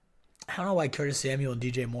that. I don't know why Curtis Samuel and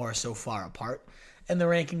DJ Moore are so far apart in the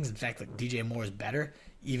rankings. In fact, DJ Moore is better,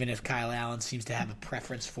 even if Kyle Allen seems to have a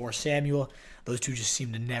preference for Samuel. Those two just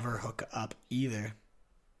seem to never hook up either.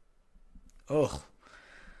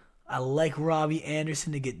 I like Robbie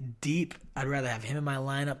Anderson to get deep. I'd rather have him in my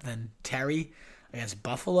lineup than Terry against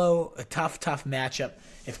Buffalo. A tough matchup.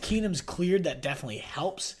 If Keenum's cleared, that definitely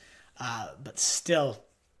helps. But still,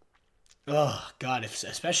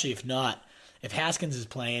 especially if not. If Haskins is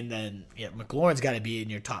playing, then McLaurin's got to be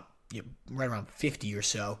in your top, right around 50 or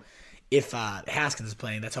so. If Haskins is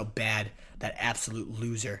playing, that's how bad that absolute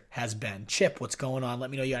loser has been. Chip, what's going on?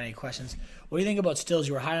 Let me know you got any questions. What do you think about Stills?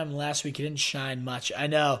 You were high on him last week. He didn't shine much. I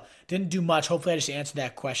know. Didn't do much. Hopefully I just answered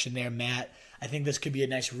that question there, Matt. I think this could be a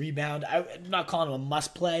nice rebound. I'm not calling him a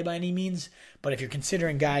must-play by any means, but if you're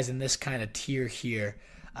considering guys in this kind of tier here,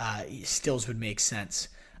 Stills would make sense.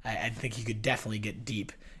 I think he could definitely get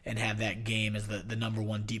deep and have that game as the number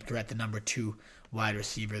 1 deep threat, the number 2 wide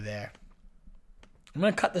receiver there. I'm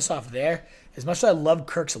going to cut this off there. As much as I love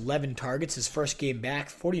Kirk's 11 targets, his first game back,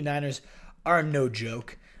 49ers are no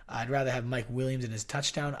joke. I'd rather have Mike Williams and his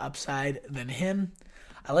touchdown upside than him.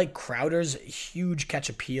 I like Crowder's huge catch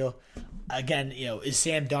appeal. Again, is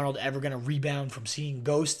Sam Darnold ever going to rebound from seeing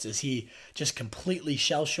ghosts? Is he just completely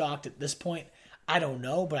shell-shocked at this point? I don't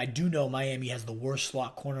know, but I do know Miami has the worst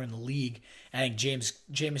slot corner in the league. I think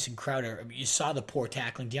Jamison Crowder, you saw the poor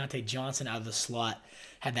tackling. Deontay Johnson out of the slot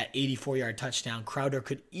had that 84-yard touchdown. Crowder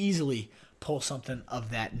could easily pull something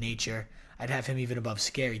of that nature. I'd have him even above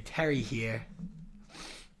Scary Terry here.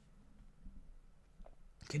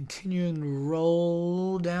 Continuing to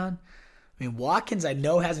roll down. Watkins I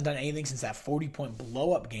know hasn't done anything since that 40-point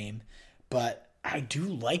blow-up game, but I do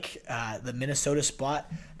like the Minnesota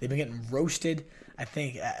spot. They've been getting roasted. I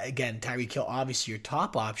think, again, Tyreek Hill, obviously your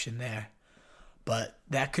top option there. But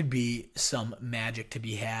that could be some magic to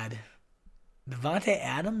be had. Devontae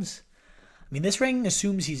Adams, this ranking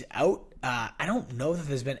assumes he's out. I don't know that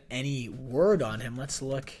there's been any word on him. Let's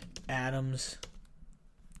look. Adams.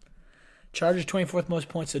 Chargers 24th most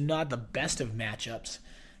points, so not the best of matchups,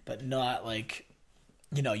 but not like,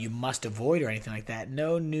 you must avoid or anything like that.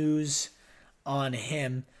 No news on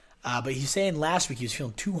him. But he's saying last week he was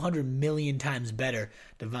feeling 200 million times better,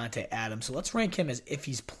 Devontae Adams. So let's rank him as if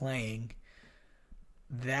he's playing.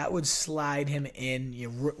 That would slide him in,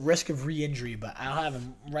 risk of re-injury, but I'll have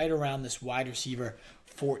him right around this wide receiver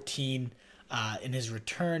 14 in his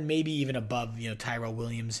return, maybe even above, Tyrell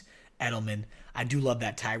Williams, Edelman. I do love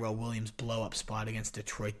that Tyrell Williams blow-up spot against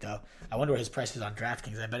Detroit, though. I wonder what his price is on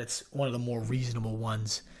DraftKings. I bet it's one of the more reasonable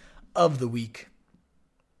ones of the week.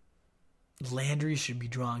 Landry should be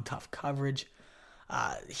drawing tough coverage.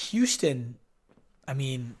 Houston,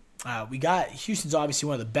 Houston's obviously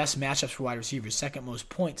one of the best matchups for wide receivers, second most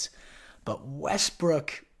points, but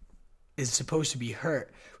Westbrook is supposed to be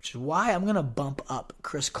hurt, which is why I'm going to bump up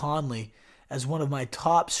Chris Conley as one of my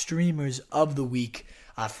top streamers of the week.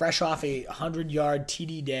 Fresh off a 100-yard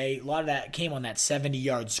TD day. A lot of that came on that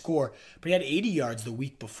 70-yard score, but he had 80 yards the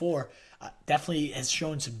week before. Definitely has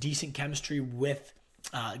shown some decent chemistry with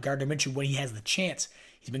Gardner Minshew when he has the chance.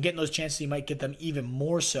 He's been getting those chances. He might get them even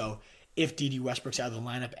more so if D.D. Westbrook's out of the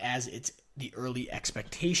lineup, as it's the early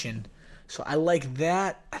expectation. So I like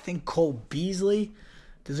that. I think Cole Beasley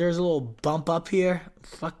deserves a little bump up here.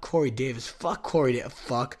 Fuck Corey Davis. Fuck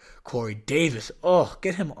Corey Davis. Oh,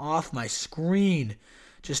 get him off my screen.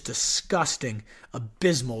 Just disgusting,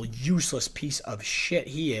 abysmal, useless piece of shit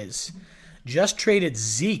he is. Just traded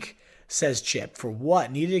Zeke, says Chip. For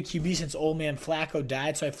what? Needed a QB since old man Flacco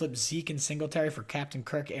died, so I flipped Zeke and Singletary for Captain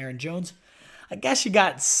Kirk, Aaron Jones. I guess you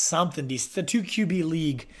got something decent. It's a 2 QB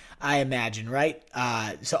league, I imagine, right?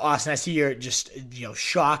 So, Austin, I see your just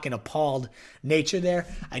shock and appalled nature there.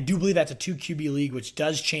 I do believe that's a 2 QB league, which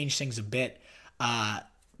does change things a bit.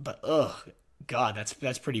 But God,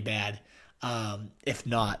 that's pretty bad. If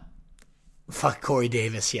not, fuck Corey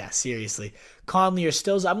Davis. Yeah, seriously. Conley or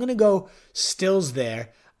Stills? I'm gonna go Stills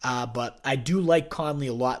there. But I do like Conley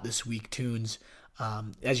a lot this week, Tunes.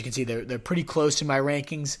 As you can see, they're pretty close to my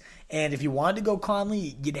rankings. And if you wanted to go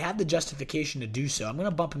Conley, you'd have the justification to do so. I'm going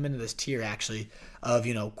to bump him into this tier, actually, of,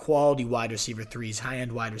 quality wide receiver threes,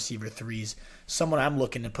 high-end wide receiver threes. Someone I'm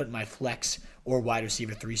looking to put in my flex or wide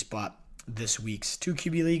receiver 3 spot this week's 2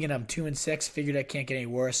 QB league, and I'm 2-6. Figured I can't get any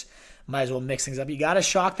worse. Might as well mix things up. You got to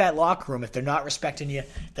shock that locker room if they're not respecting you.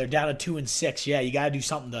 They're down to 2-6. Yeah, you got to do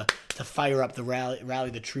something to fire up the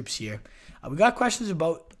rally the troops here. We got questions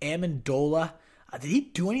about Amendola. Did he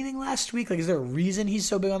do anything last week? Like, is there a reason he's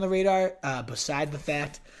so big on the radar besides the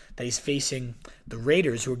fact that he's facing the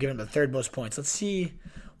Raiders, who are giving him the 3rd most points? Let's see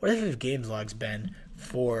what have his games logs been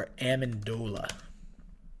for Amendola.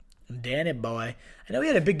 Danny boy. I know he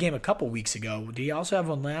had a big game a couple weeks ago. Did he also have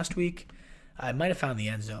one last week? I might have found the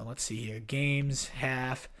end zone. Let's see here. Games,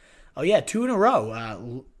 half. Oh, yeah, 2 in a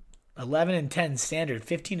row. 11-10 standard,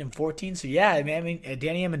 15-14. So, yeah, I mean,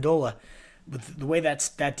 Danny Amendola, with the way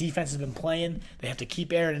that defense has been playing, they have to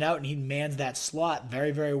keep airing it out, and he mans that slot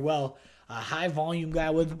very, very well. High volume guy.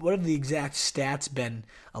 What have the exact stats been?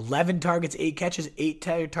 11 targets, 8 catches,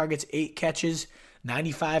 8 targets, 8 catches,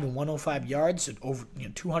 95 and 105 yards, so over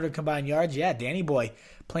 200 combined yards. Yeah, Danny boy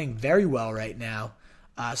playing very well right now.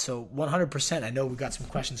 So 100%. I know we got some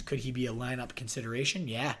questions. Could he be a lineup consideration?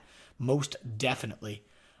 Yeah, most definitely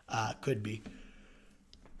could be.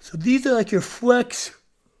 So these are like your flex.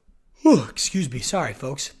 Whew, excuse me. Sorry,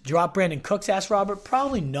 folks. Drop Brandon Cooks, asked Robert.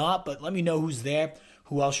 Probably not, but let me know who's there,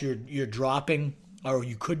 who else you're dropping, or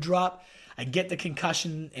you could drop. I get the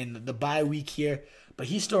concussion and the bye week here, but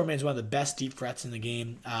he still remains one of the best deep threats in the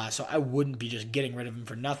game, so I wouldn't be just getting rid of him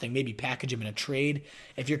for nothing. Maybe package him in a trade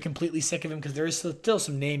if you're completely sick of him, because there is still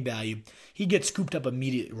some name value. He gets scooped up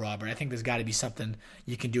immediately, Robert. I think there's got to be something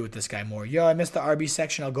you can do with this guy more. Yo, I missed the RB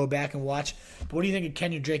section. I'll go back and watch. But what do you think of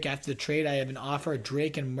Kenyon Drake after the trade? I have an offer,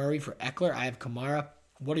 Drake and Murray for Eckler. I have Kamara.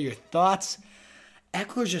 What are your thoughts?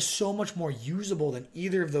 Eckler's just so much more usable than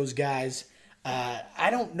either of those guys. I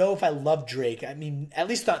don't know if I love Drake. I mean, at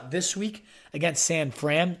least not this week against San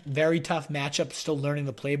Fran. Very tough matchup, still learning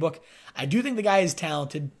the playbook. I do think the guy is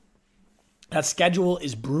talented. That schedule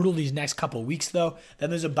is brutal these next couple of weeks, though.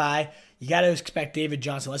 Then there's a bye. You got to expect David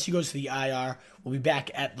Johnson, unless he goes to the IR, will be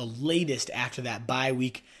back at the latest after that bye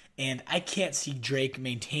week. And I can't see Drake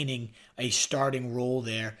maintaining a starting role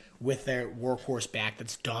there with their workhorse back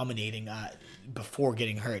that's dominating before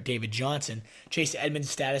getting hurt. David Johnson. Chase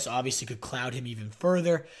Edmonds' status obviously could cloud him even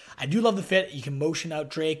further. I do love the fit. You can motion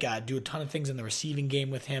out Drake, do a ton of things in the receiving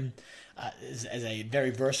game with him as a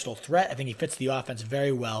very versatile threat. I think he fits the offense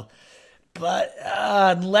very well. But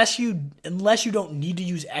unless you don't need to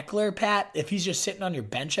use Eckler, Pat, if he's just sitting on your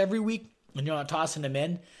bench every week and you're not tossing him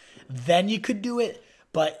in, then you could do it.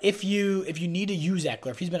 But if you need to use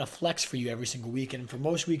Eckler, if he's been a flex for you every single week, and for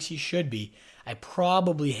most weeks he should be, I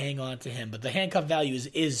probably hang on to him. But the handcuff value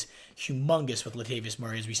is humongous with Latavius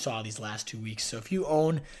Murray, as we saw these last 2 weeks. So if you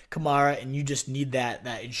own Kamara and you just need that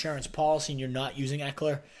insurance policy and you're not using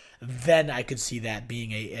Eckler, then I could see that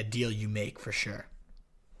being a deal you make for sure.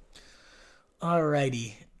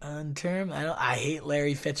 Alrighty. I hate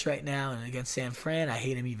Larry Fitz right now, and against San Fran, I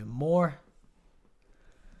hate him even more.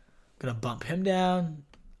 Gonna bump him down.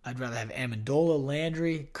 I'd rather have Amendola,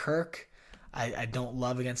 Landry, Kirk. I don't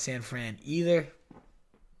love against San Fran either.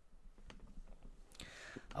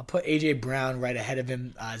 I'll put A.J. Brown right ahead of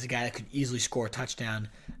him as a guy that could easily score a touchdown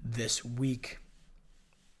this week.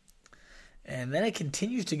 And then it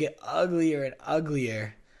continues to get uglier and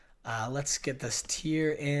uglier. Let's get this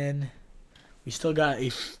tier in. We still got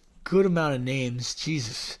a good amount of names,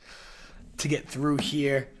 Jesus, to get through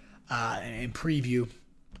here and preview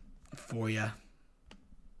for you.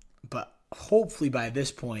 But hopefully by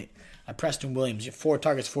this point, Preston Williams, 4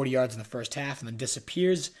 targets, 40 yards in the first half, and then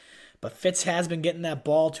disappears. But Fitz has been getting that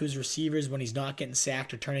ball to his receivers when he's not getting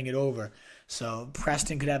sacked or turning it over. So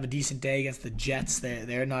Preston could have a decent day against the Jets.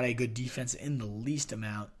 They're not a good defense in the least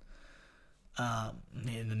amount.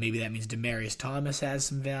 And maybe that means Demaryius Thomas has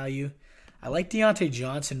some value. I like Deontay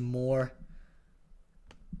Johnson more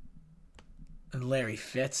than Larry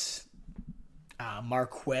Fitz.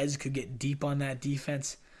 Marquez could get deep on that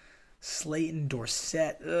defense. Slayton,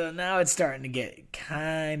 Dorsett. Now it's starting to get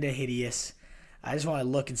kind of hideous. I just want to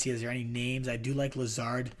look and see, is there any names? I do like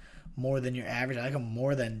Lazard more than your average. I like him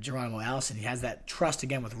more than Geronimo Allison. He has that trust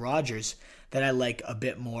again with Rodgers that I like a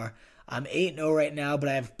bit more. I'm 8-0 right now, but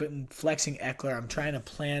I've been flexing Eckler. I'm trying to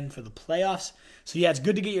plan for the playoffs. So, yeah, it's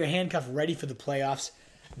good to get your handcuff ready for the playoffs.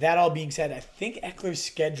 That all being said, I think Eckler's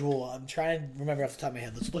schedule, I'm trying to remember off the top of my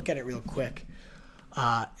head. Let's look at it real quick.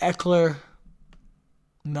 Eckler,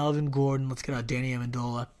 Melvin Gordon. Let's get out Danny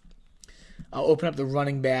Amendola. I'll open up the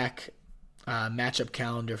running back matchup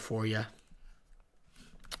calendar for you.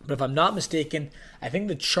 But if I'm not mistaken, I think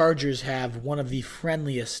the Chargers have one of the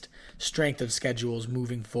friendliest strength of schedules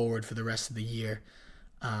moving forward for the rest of the year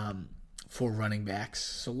for running backs.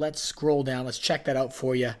 So let's scroll down. Let's check that out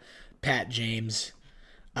for you, Pat James.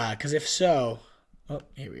 Because if so,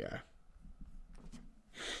 here we are.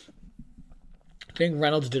 I think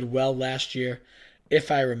Reynolds did well last year, if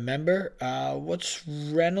I remember. What's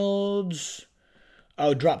Reynolds?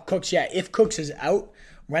 Oh, drop Cooks. Yeah, if Cooks is out,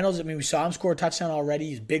 Reynolds, I mean, we saw him score a touchdown already.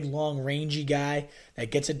 He's a big, long, rangy guy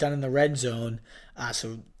that gets it done in the red zone.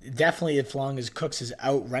 So definitely, as long as Cooks is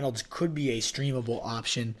out, Reynolds could be a streamable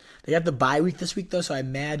option. They have the bye week this week, though, so I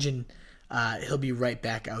imagine he'll be right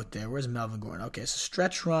back out there. Where's Melvin Gordon? Okay, so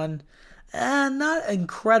stretch run. Not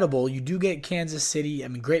incredible. You do get Kansas City. I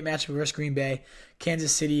mean, great matchup versus Green Bay.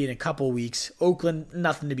 Kansas City in a couple weeks. Oakland,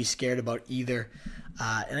 nothing to be scared about either.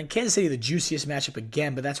 And then Kansas City, the juiciest matchup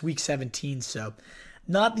again, but that's week 17, so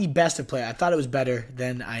not the best of play. I thought it was better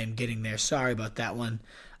than I am getting there. Sorry about that one,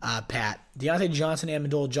 Pat. Deontay Johnson,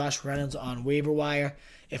 Amendola, Josh Reynolds on waiver wire.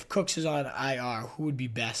 If Cooks is on IR, who would be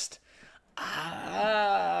best?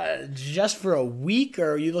 Just for a week,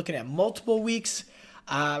 or are you looking at multiple weeks?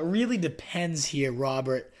 Really depends here,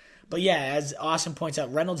 Robert. But yeah, as Austin points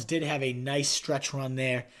out, Reynolds did have a nice stretch run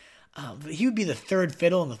there. He would be the third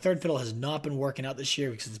fiddle, and the third fiddle has not been working out this year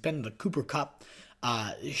because it's been the Cooper Kupp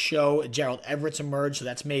show. Gerald Everett's emerged, so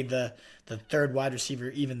that's made the third wide receiver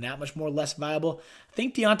even that much more less viable. I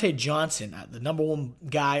think Deontay Johnson, the number one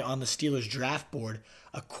guy on the Steelers draft board,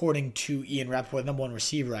 according to Ian Rappaport, number one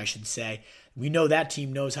receiver, I should say. We know that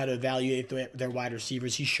team knows how to evaluate their wide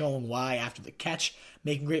receivers. He's showing why after the catch,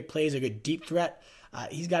 making great plays, a good deep threat.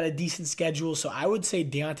 He's got a decent schedule, so I would say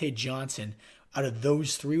Deontay Johnson out of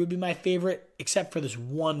those three would be my favorite, except for this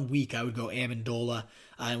 1 week I would go Amendola.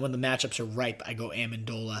 And when the matchups are ripe, I go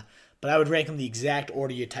Amendola. But I would rank them the exact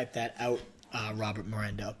order you type that out, Robert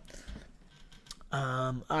Morendo.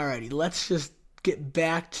 Alrighty, let's just get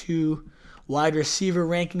back to wide receiver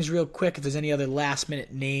rankings real quick. If there's any other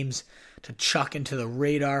last-minute names to chuck into the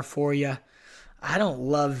radar for you. I don't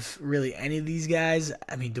love really any of these guys.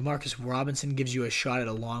 I mean, Demarcus Robinson gives you a shot at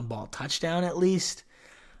a long ball touchdown at least.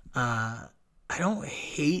 I don't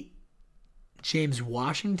hate James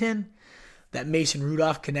Washington, that Mason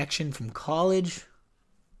Rudolph connection from college.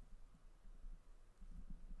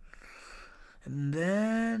 And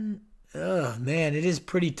then, man, it is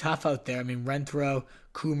pretty tough out there. I mean, Renfrow,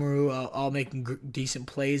 Kumerow, all making decent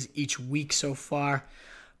plays each week so far.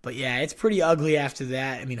 But yeah, it's pretty ugly after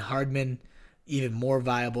that. I mean, Hardman, even more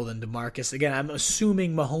viable than DeMarcus. Again, I'm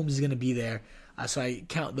assuming Mahomes is going to be there, so I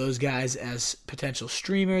count those guys as potential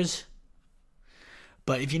streamers.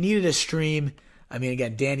 But if you needed a stream, I mean,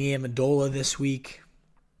 again, Danny Amendola this week.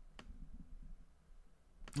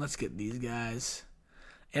 Let's get these guys.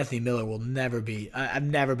 Anthony Miller will never be. I've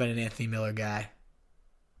never been an Anthony Miller guy.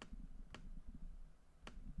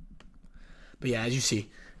 But yeah, as you see,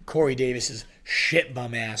 Corey Davis is shit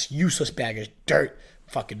bum ass, useless bag of dirt,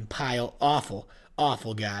 fucking pile,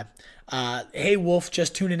 awful guy. Hey Wolf,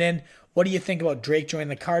 just tuning in. What do you think about Drake joining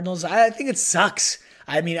the Cardinals? I think it sucks.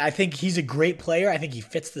 I mean, I think he's a great player. I think he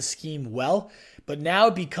fits the scheme well. But now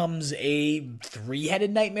it becomes a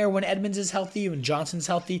three-headed nightmare when Edmonds is healthy, when Johnson's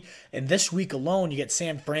healthy. And this week alone, you get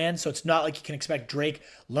San Fran. So it's not like you can expect Drake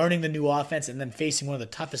learning the new offense and then facing one of the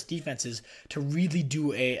toughest defenses to really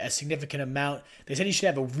do a significant amount. They said he should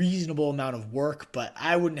have a reasonable amount of work, but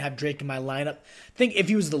I wouldn't have Drake in my lineup. I think if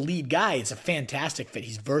he was the lead guy, it's a fantastic fit.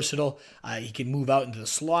 He's versatile. He can move out into the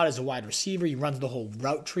slot as a wide receiver. He runs the whole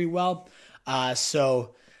route tree well.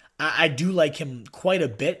 So I do like him quite a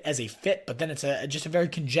bit as a fit, but then it's just a very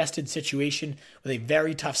congested situation with a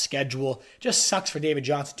very tough schedule. Just sucks for David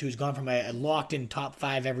Johnson, too. He's gone from a locked-in top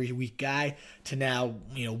 5 every week guy to now,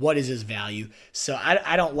 what is his value? So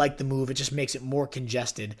I don't like the move. It just makes it more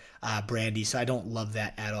congested, Brandy, so I don't love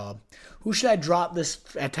that at all. Who should I drop this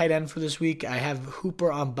at tight end for this week? I have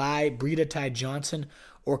Hooper on bye, Breida, Ty Johnson,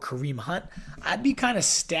 or Kareem Hunt. I'd be kind of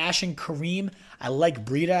stashing Kareem. I like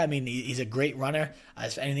Breida. I mean, he's a great runner.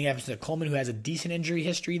 If anything happens to Coleman, who has a decent injury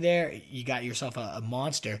history there, you got yourself a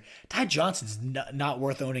monster. Ty Johnson's not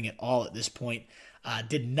worth owning at all at this point.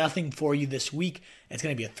 Did nothing for you this week. It's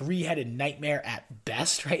going to be a three-headed nightmare at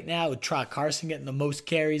best right now with Troy Carson getting the most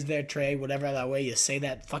carries there, Trey, whatever that way you say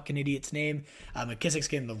that fucking idiot's name. McKissick's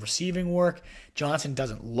getting the receiving work. Johnson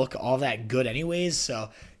doesn't look all that good anyways, so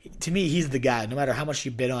to me, he's the guy. No matter how much you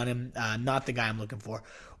bid on him, not the guy I'm looking for.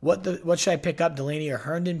 What should I pick up, Delaney or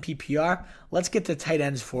Herndon, PPR? Let's get the tight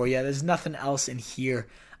ends for you. There's nothing else in here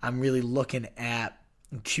I'm really looking at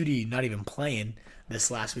Cutie not even playing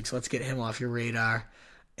this last week, so let's get him off your radar.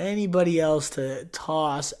 Anybody else to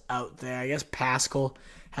toss out there? I guess Pascal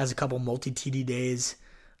has a couple multi-TD days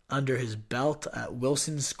under his belt.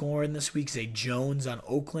 Wilson scoring this week. Zay Jones on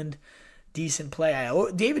Oakland. Decent play.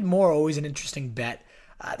 David Moore, always an interesting bet.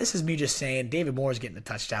 This is me just saying David Moore is getting a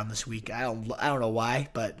touchdown this week. I don't know why,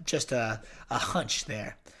 but just a hunch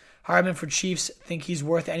there. Hardman for Chiefs, think he's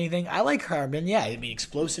worth anything? I like Hardman. Yeah, I mean,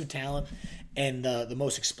 explosive talent and the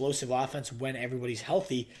most explosive offense when everybody's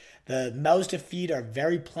healthy. The mouths to feed are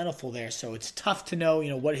very plentiful there, so it's tough to know,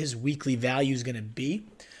 what his weekly value is going to be,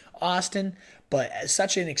 Austin. But as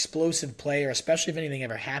such an explosive player, especially if anything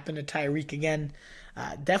ever happened to Tyreek again,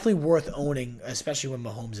 definitely worth owning, especially when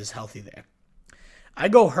Mahomes is healthy there. I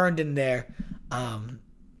go Herndon there.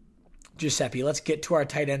 Giuseppe, let's get to our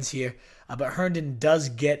tight ends here. But Herndon does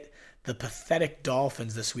get the pathetic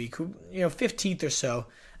Dolphins this week, who 15th or so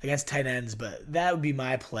against tight ends, but that would be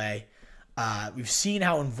my play. We've seen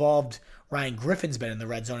how involved Ryan Griffin's been in the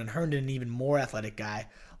red zone, and Herndon an even more athletic guy.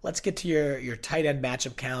 Let's get to your tight end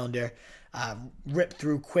matchup calendar. Rip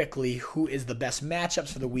through quickly who is the best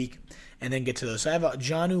matchups for the week, and then get to those. So I have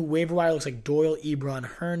Jonnu, waiver wire, looks like Doyle, Ebron,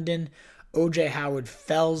 Herndon, O.J. Howard,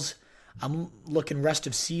 Fells. I'm looking rest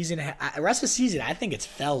of season. I think it's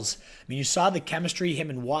Fells. I mean, you saw the chemistry him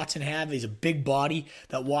and Watson have. He's a big body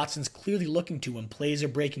that Watson's clearly looking to when plays are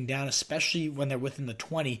breaking down, especially when they're within the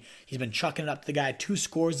 20. He's been chucking it up to the guy. 2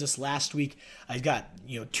 scores this last week. He's got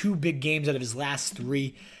 2 big games out of his last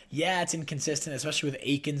 3. Yeah, it's inconsistent, especially with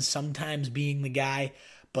Akins sometimes being the guy.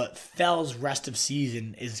 But Fells' rest of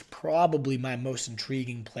season is probably my most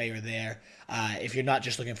intriguing player there if you're not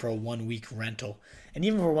just looking for a 1-week rental. And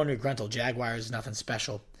even for a 1-week rental, Jaguars is nothing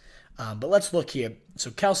special. But let's look here.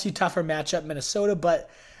 So Kelsey, tougher matchup, Minnesota, but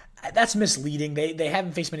that's misleading. They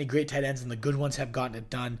haven't faced many great tight ends, and the good ones have gotten it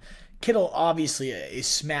done. Kittle, obviously, a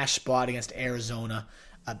smash spot against Arizona.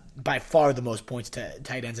 By far the most points to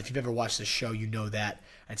tight ends. If you've ever watched the show, you know that.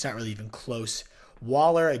 It's not really even close.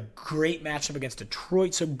 Waller, a great matchup against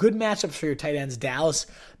Detroit. So good matchups for your tight ends. Dallas,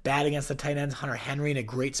 bad against the tight ends. Hunter Henry in a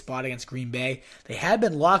great spot against Green Bay. They had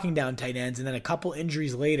been locking down tight ends, and then a couple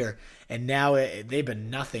injuries later, and now they've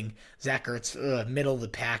been nothing. Zach Ertz, middle of the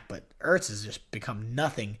pack, but Ertz has just become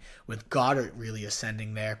nothing with Goddard really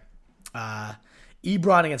ascending there.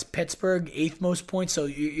 Ebron against Pittsburgh, 8th most points. So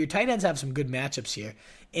your tight ends have some good matchups here.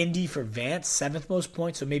 Indy for Vance, 7th most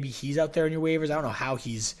points. So maybe he's out there in your waivers. I don't know how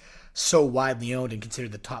he's so widely owned and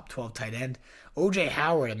considered the top 12 tight end. O.J.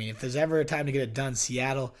 Howard, I mean, if there's ever a time to get it done,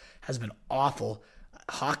 Seattle has been awful.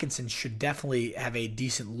 Hawkinson should definitely have a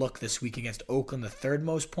decent look this week against Oakland, the 3rd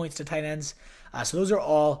most points to tight ends. So those are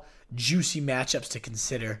all juicy matchups to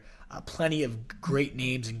consider. Plenty of great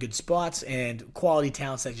names and good spots and quality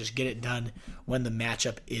talents that just get it done when the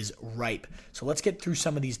matchup is ripe. So let's get through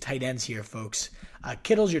some of these tight ends here, folks.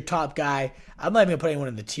 Kittle's your top guy. I'm not even going to put anyone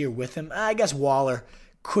in the tier with him. I guess Waller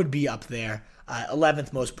could be up there.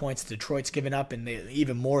 11th most points Detroit's given up, and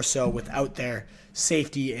even more so without their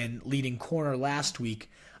safety and leading corner last week.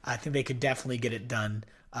 I think they could definitely get it done.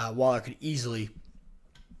 Waller could easily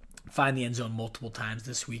find the end zone multiple times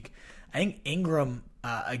this week. I think Ingram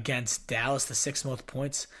against Dallas, the 6th most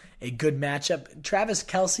points, a good matchup. Travis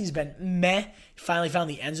Kelce's been meh. He finally found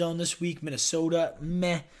the end zone this week. Minnesota,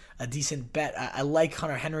 meh. A decent bet. I like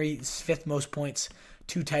Hunter Henry's 5th most points.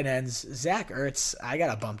 2 tight ends. Zach Ertz, I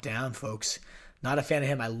got to bump down, folks. Not a fan of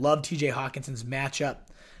him. I love TJ Hawkinson's matchup.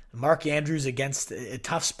 Mark Andrews against a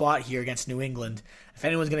tough spot here against New England. If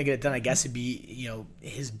anyone's going to get it done, I guess it'd be,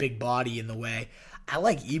 his big body in the way. I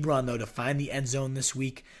like Ebron, though, to find the end zone this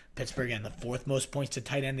week. Pittsburgh, again, the 4th most points to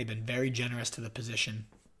tight end. They've been very generous to the position.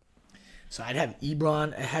 So I'd have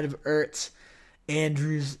Ebron ahead of Ertz.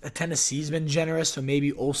 Andrews, Tennessee's been generous, so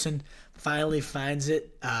maybe Olsen finally finds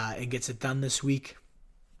it and gets it done this week.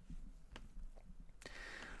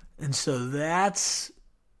 And so that's,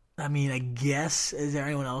 I guess, is there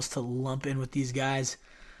anyone else to lump in with these guys?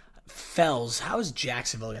 Fells, how is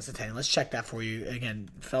Jacksonville against the tight end? Let's check that for you. Again,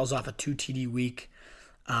 Fells off a 2 TD week.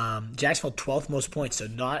 Jacksonville 12th most points, so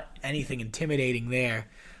not anything intimidating there.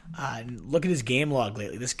 Look at his game log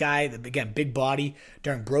lately. This guy, again, big body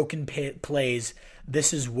during broken plays.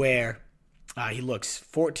 This is where he looks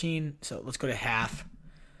 14. So let's go to half.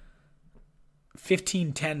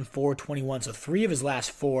 15, 10, 4, 21. So 3 of his last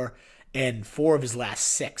 4 and 4 of his last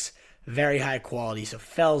 6. Very high quality. So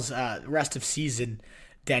Fells, rest of season,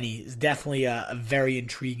 Denny, is definitely a very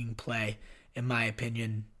intriguing play, in my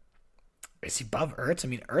opinion. Is he above Ertz?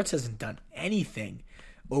 Ertz hasn't done anything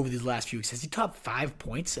over these last few weeks. Has he topped 5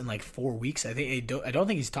 points in 4 weeks? I don't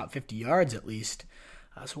think he's top 50 yards at least.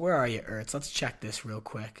 So where are you, Ertz? Let's check this real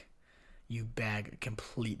quick. You bag of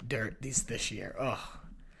complete dirt this year. Ugh.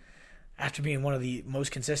 After being one of the most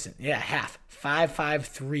consistent. Yeah, half.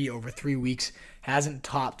 5.53 over 3 weeks. Hasn't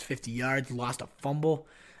topped 50 yards. Lost a fumble.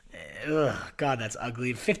 Ugh, God, that's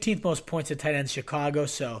ugly. 15th most points at tight end, Chicago.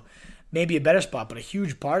 So maybe a better spot. But a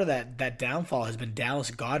huge part of that downfall has been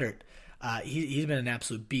Dallas Goedert. He's been an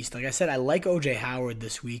absolute beast. Like I said, I like O.J. Howard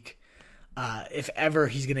this week. If ever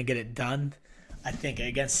he's going to get it done, I think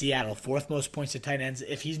against Seattle, 4th most points at tight ends.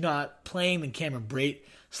 If he's not playing, then Cameron Brate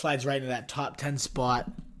slides right into that top 10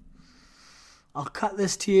 spot. I'll cut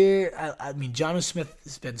this tier. I mean, Jonnu Smith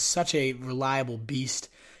has been such a reliable beast.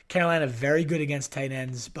 Carolina very good against tight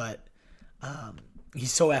ends, but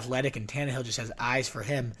he's so athletic, and Tannehill just has eyes for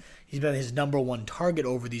him. He's been his number one target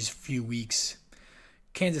over these few weeks.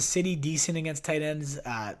 Kansas City, decent against tight ends.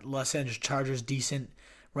 Los Angeles Chargers, decent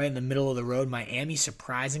right in the middle of the road. Miami,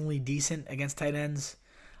 surprisingly decent against tight ends.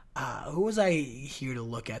 Who was I here to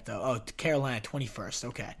look at, though? Oh, Carolina, 21st.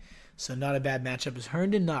 Okay. So not a bad matchup. Is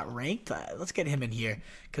Herndon not ranked? Let's get him in here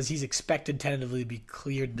because he's expected tentatively to be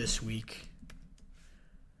cleared this week.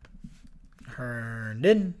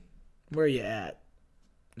 Herndon, where are you at?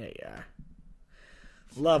 There you are.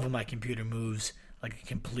 Love when my computer moves like a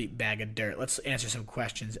complete bag of dirt. Let's answer some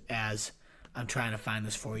questions as I'm trying to find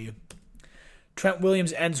this for you. Trent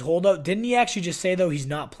Williams ends holdout. Didn't he actually just say, though, he's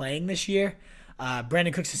not playing this year?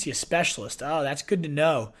 Brandon Cooks to see a specialist. Oh, that's good to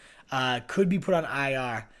know. Could be put on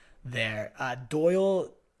IR there.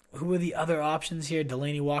 Doyle, who are the other options here?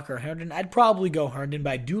 Delaney, Walker, Herndon. I'd probably go Herndon,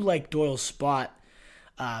 but I do like Doyle's spot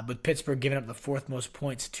with Pittsburgh giving up the 4th most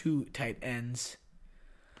points to tight ends.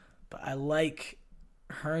 But I like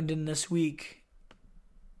Herndon this week.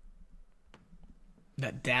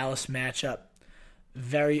 That Dallas matchup.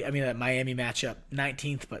 That Miami matchup,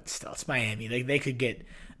 19th, but still, it's Miami. They could get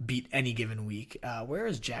beat any given week. Where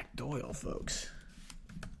is Jack Doyle, folks?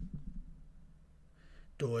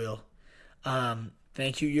 Doyle.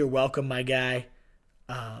 Thank you. You're welcome, my guy.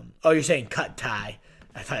 You're saying cut tie.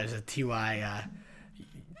 I thought it was a TY.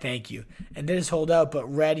 Thank you. And did his holdout, but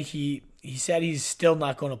Red, he said he's still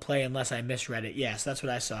not going to play unless I misread it. Yes, that's what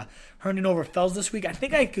I saw. Herndon over Fells this week. I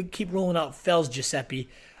think I could keep rolling out Fells, Giuseppe.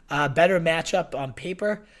 Better matchup on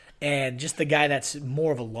paper, and just the guy that's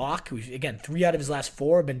more of a lock. Again, 3 out of his last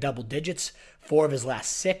 4 have been double digits, 4 of his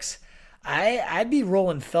last 6. I'd be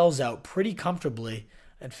rolling Fells out pretty comfortably.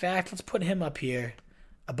 In fact, let's put him up here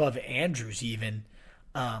above Andrews even,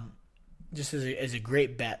 just as a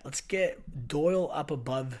great bet. Let's get Doyle up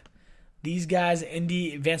above these guys.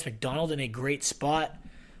 Indy, Vance McDonald in a great spot.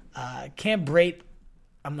 Cam Brate,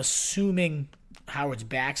 I'm assuming Howard's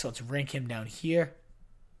back, so let's rank him down here.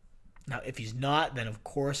 Now, if he's not, then of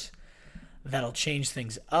course that'll change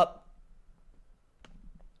things up.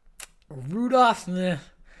 Rudolph,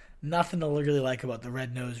 nothing to really like about the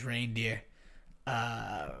red-nosed reindeer.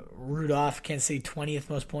 Rudolph, Kansas City, 20th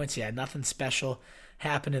most points. Yeah, nothing special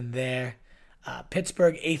happening there.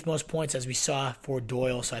 Pittsburgh, 8th most points, as we saw for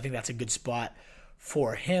Doyle, so I think that's a good spot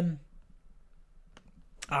for him.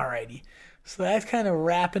 Alrighty. So that's kind of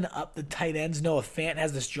wrapping up the tight ends. Noah Fant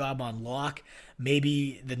has this job on lock.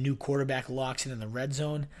 Maybe the new quarterback locks in the red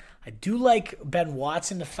zone. I do like Ben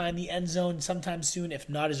Watson to find the end zone sometime soon, if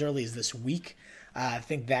not as early as this week. I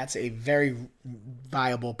think that's a very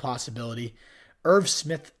viable possibility. Irv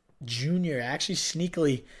Smith Jr. actually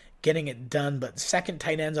sneakily getting it done, but second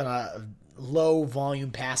tight ends on a low-volume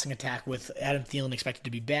passing attack with Adam Thielen expected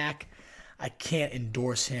to be back. I can't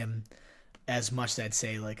endorse him as much as I'd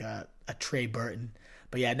say like a Trey Burton.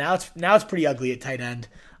 But yeah, now it's pretty ugly at tight end.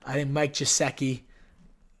 I think Mike Gesicki,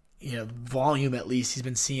 volume at least, he's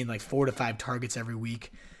been seeing like 4 to 5 targets every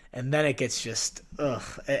week. And then it gets just,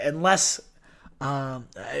 unless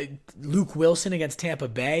Luke Wilson against Tampa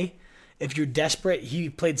Bay, if you're desperate, he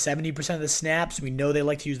played 70% of the snaps. We know they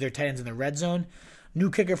like to use their tight ends in the red zone.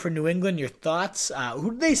 New kicker for New England, your thoughts?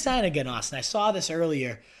 Who did they sign again, Austin? I saw this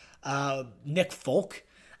earlier. Nick Folk.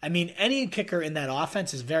 I mean, any kicker in that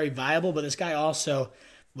offense is very viable, but this guy also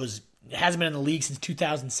hasn't been in the league since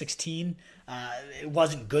 2016. It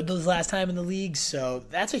wasn't good the last time in the league, so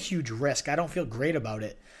that's a huge risk. I don't feel great about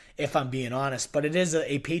it, if I'm being honest. But it is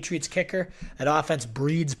a Patriots kicker. That offense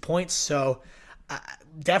breeds points, so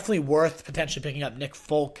definitely worth potentially picking up Nick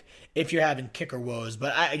Folk if you're having kicker woes.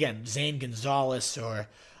 But again, Zane Gonzalez or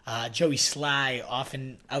Joey Sly,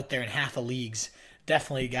 often out there in half the leagues,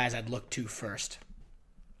 definitely guys I'd look to first.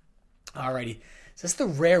 Alrighty, so this is the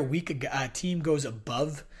rare week a team goes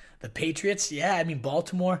above the Patriots. Yeah, I mean,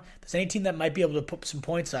 Baltimore, if there's any team that might be able to put some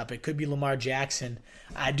points up, it could be Lamar Jackson.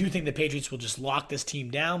 I do think the Patriots will just lock this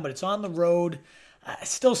team down, but it's on the road. I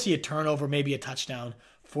still see a turnover, maybe a touchdown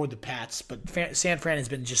for the Pats, but San Fran has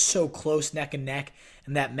been just so close, neck and neck,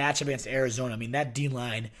 and that matchup against Arizona, I mean, that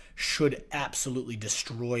D-line should absolutely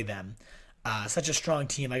destroy them. Such a strong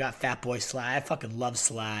team. I got Fat Boy Sly. I fucking love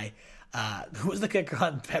Sly. Who was the kicker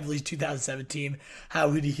on Beverly's 2017 team? How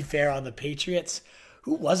did he fare on the Patriots?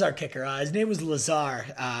 Who was our kicker? His name was Lazar.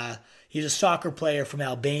 He's a soccer player from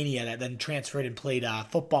Albania that then transferred and played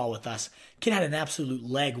football with us. Kid had an absolute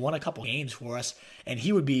leg, won a couple games for us, and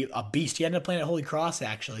he would be a beast. He ended up playing at Holy Cross,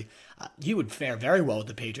 actually. He would fare very well with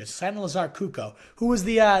the Patriots. Simon Lazar Kuko. Who was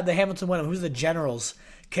the Hamilton winner? Who was the Generals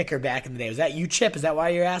kicker back in the day? Was that you, Chip? Is that why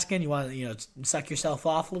you're asking? You want to, suck yourself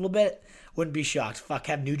off a little bit? Wouldn't be shocked. Fuck,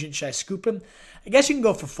 have Nugent. Should I scoop him? I guess you can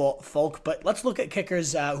go for Folk, but let's look at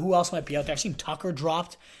kickers. Who else might be out there? I've seen Tucker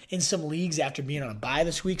dropped in some leagues after being on a bye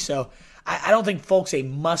this week, so I don't think Folk's a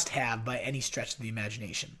must-have by any stretch of the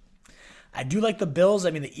imagination. I do like the Bills.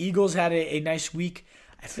 I mean, the Eagles had a nice week.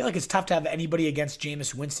 I feel like it's tough to have anybody against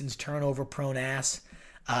Jameis Winston's turnover-prone ass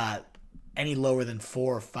any lower than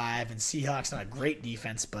 4 or 5, and Seahawks, not a great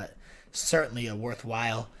defense, but certainly a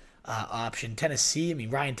worthwhile option. Tennessee, I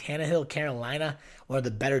mean, Ryan Tannehill, Carolina, one of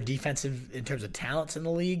the better defensive in terms of talents in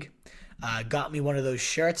the league. Got me one of those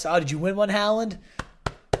shirts. Oh, did you win one, Howland?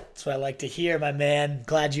 That's what I like to hear, my man.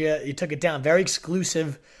 Glad you took it down. Very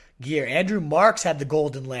exclusive gear. Andrew Marks had the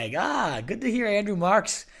golden leg. Good to hear Andrew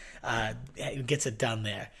Marks gets it done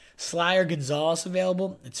there. Sly or Gonzalez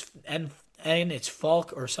available. It's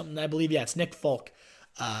Falk or something, I believe. Yeah, it's Nick Falk.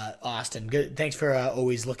 Austin, good. Thanks for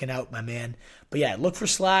always looking out, my man. But yeah, look for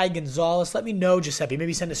Sly, Gonzalez. Let me know, Giuseppe.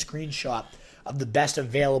 Maybe send a screenshot of the best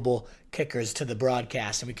available kickers to the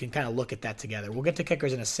broadcast, and we can kind of look at that together. We'll get to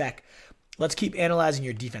kickers in a sec. Let's keep analyzing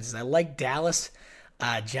your defenses. I like Dallas.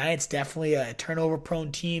 Giants, definitely a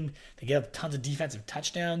turnover-prone team. They give up tons of defensive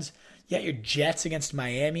touchdowns. You got your Jets against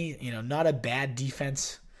Miami. Not a bad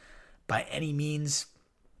defense by any means.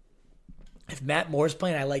 If Matt Moore's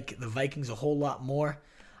playing, I like the Vikings a whole lot more.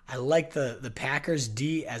 I like the Packers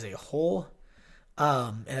D as a whole.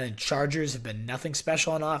 And then Chargers have been nothing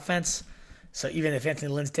special on offense. So even if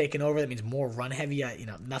Anthony Lynn's taken over, that means more run heavy.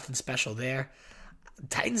 Nothing special there.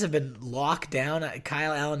 Titans have been locked down.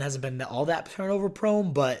 Kyle Allen hasn't been all that turnover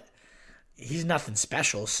prone, but he's nothing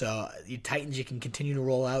special. So you Titans, you can continue to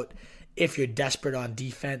roll out if you're desperate on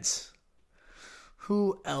defense.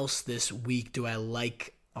 Who else this week do I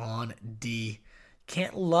like on D?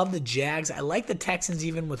 Can't love the Jags. I like the Texans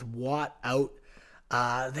even with Watt out.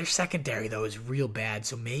 Their secondary, though, is real bad,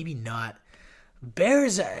 so maybe not.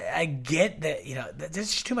 Bears, I get that,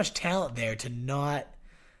 there's just too much talent there to not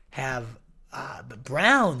have. But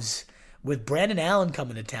Browns, with Brandon Allen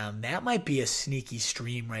coming to town, that might be a sneaky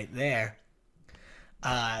stream right there.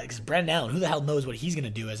 Because Brandon Allen, who the hell knows what he's going to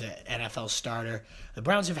do as an NFL starter. The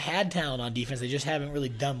Browns have had talent on defense. They just haven't really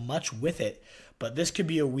done much with it. But this could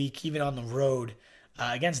be a week, even on the road,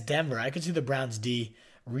 against Denver. I could see the Browns D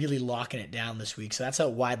really locking it down this week. So that's a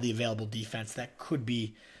widely available defense that could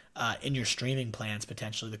be in your streaming plans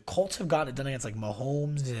potentially. The Colts have gotten it done against like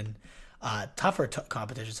Mahomes and tougher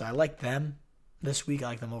competition. So I like them this week. I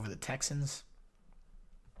like them over the Texans.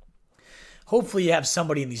 Hopefully you have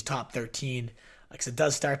somebody in these top 13 because it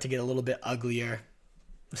does start to get a little bit uglier.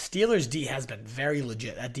 The Steelers D has been very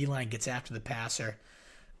legit. That D-line gets after the passer.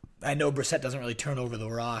 I know Brissett doesn't really turn over the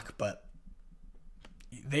rock, but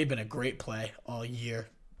they've been a great play all year.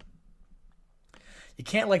 You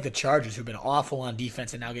can't like the Chargers, who've been awful on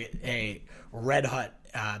defense and now get a red hot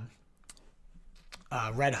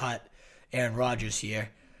Aaron Rodgers here.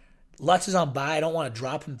 Lutz is on bye. I don't want to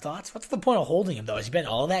drop him. Thoughts? What's the point of holding him, though? Has he been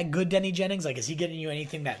all that good, Denny Jennings? Like, is he getting you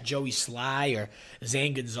anything that Joey Sly or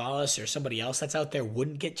Zane Gonzalez or somebody else that's out there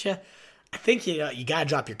wouldn't get you? I think you got to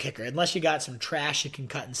drop your kicker, unless you got some trash you can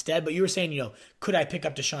cut instead. But you were saying, could I pick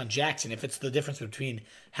up Deshaun Jackson? If it's the difference between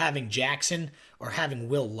having Jackson or having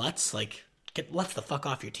Will Lutz, like, get Lutz the fuck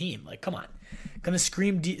off your team. Like, come on. Going to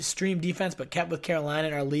stream defense, but kept with Carolina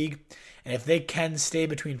in our league. And if they can stay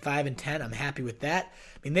between 5 and 10, I'm happy with that.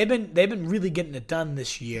 I mean, they've been really getting it done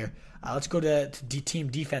this year. Let's go to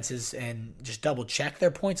team defenses and just double check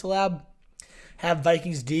their points allowed. Have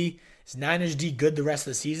Vikings D. Is Niners D good the rest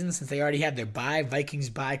of the season since they already had their bye? Vikings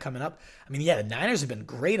bye coming up. I mean, yeah, the Niners have been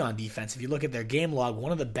great on defense. If you look at their game log,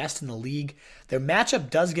 one of the best in the league. Their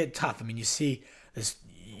matchup does get tough. I mean, you see this.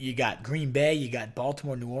 You got Green Bay, you got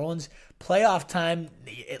Baltimore, New Orleans. Playoff time,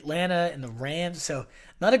 Atlanta and the Rams. So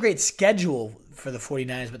not a great schedule for the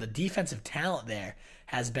 49ers, but the defensive talent there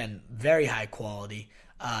has been very high quality.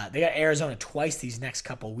 They got Arizona twice these next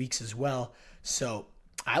couple weeks as well. So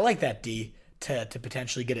I like that D to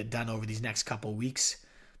potentially get it done over these next couple weeks.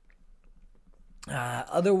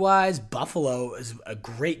 Otherwise, Buffalo is a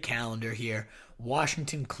great calendar here.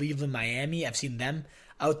 Washington, Cleveland, Miami. I've seen them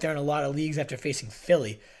out there in a lot of leagues after facing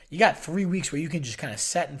Philly. You got 3 weeks where you can just kind of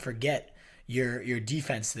set and forget your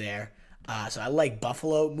defense there. So I like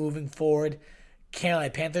Buffalo moving forward. Carolina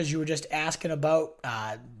Panthers, you were just asking about.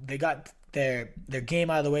 They got their game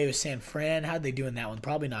out of the way with San Fran. How'd they do in that one?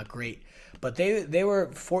 Probably not great. But they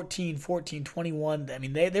were 14, 21. I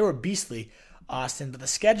mean, they were beastly, Austin. But the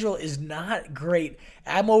schedule is not great.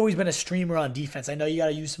 I've always been a streamer on defense. I know you got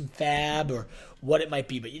to use some fab or what it might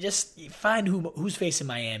be. But you find who's facing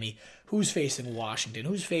Miami, who's facing Washington,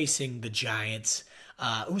 who's facing the Giants,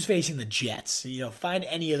 who's facing the Jets. Find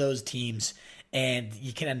any of those teams, and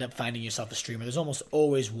you can end up finding yourself a streamer. There's almost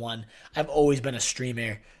always one. I've always been a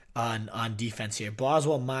streamer on defense here.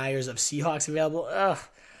 Boswell Myers of Seahawks available. Ugh.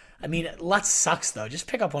 I mean, Lutz sucks, though. Just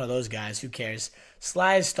pick up one of those guys. Who cares?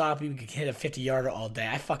 Sly is stopping. You can hit a 50-yarder all day.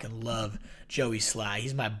 I fucking love Joey Sly.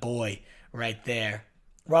 He's my boy right there.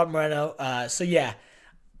 Rob Moreno. So, yeah,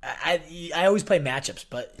 I always play matchups.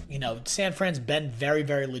 But, San Fran's been very,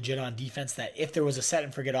 very legit on defense that if there was a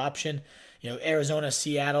set-and-forget option, Arizona,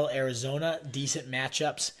 Seattle, Arizona, decent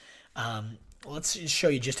matchups. Let's just show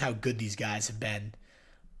you just how good these guys have been.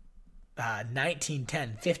 19,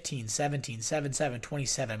 10, 15, 17, 7, 7,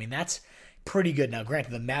 27. I mean, that's pretty good. Now,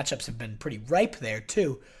 granted, the matchups have been pretty ripe there,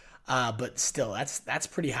 too. But still, that's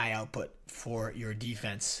pretty high output for your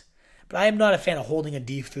defense. But I am not a fan of holding a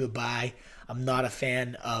def through the bye. I'm not a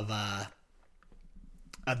fan of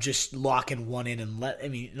just locking one in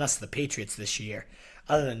unless the Patriots this year.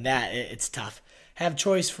 Other than that, it's tough. Have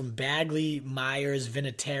choice from Bagley, Myers,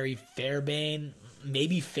 Vinatieri, Fairbairn.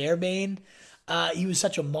 Maybe Fairbairn. He was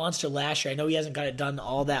such a monster last year. I know he hasn't got it done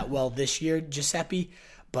all that well this year, Giuseppe,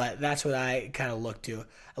 but that's what I kind of look to.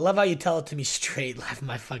 I love how you tell it to me straight, laughing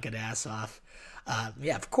my fucking ass off.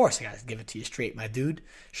 Yeah, of course I got to give it to you straight, my dude.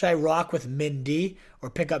 Should I rock with Mindy or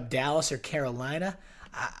pick up Dallas or Carolina?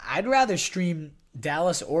 I'd rather stream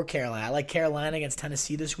Dallas or Carolina. I like Carolina against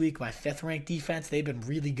Tennessee this week, my 5th-ranked defense. They've been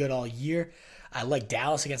really good all year. I like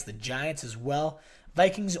Dallas against the Giants as well.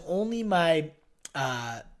 Vikings only my...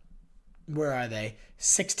 where are they?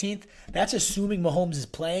 16th. That's assuming Mahomes is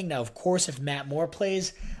playing. Now, of course, if Matt Moore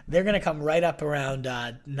plays, they're going to come right up around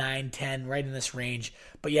 9, 10, right in this range.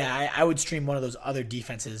 But yeah, I would stream one of those other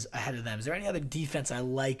defenses ahead of them. Is there any other defense I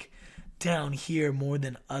like down here more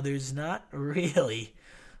than others? Not really.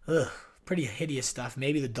 Ugh, pretty hideous stuff.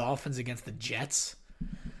 Maybe the Dolphins against the Jets.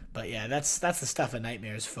 But yeah, that's the stuff of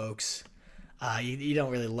nightmares, folks. You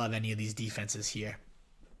don't really love any of these defenses here.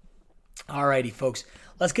 Alrighty, folks.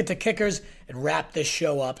 Let's get to kickers and wrap this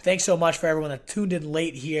show up. Thanks so much for everyone that tuned in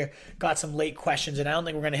late here. Got some late questions, and I don't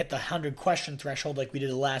think we're going to hit the 100-question threshold like we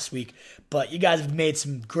did last week, but you guys have made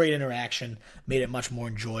some great interaction, made it much more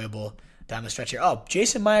enjoyable down the stretch here. Oh,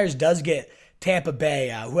 Jason Myers does get Tampa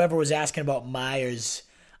Bay. Whoever was asking about Myers,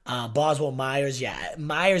 Boswell Myers, yeah,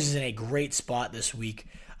 Myers is in a great spot this week,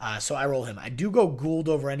 so I roll him. I do go Gould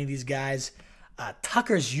over any of these guys.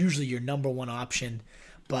 Tucker's usually your number one option,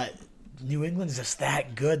 but New England's just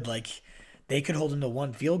that good. Like, they could hold him to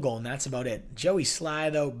one field goal, and that's about it. Joey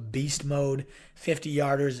Sly, though, beast mode,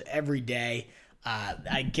 50-yarders every day.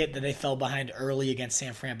 I get that they fell behind early against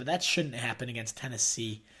San Fran, but that shouldn't happen against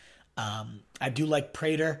Tennessee. I do like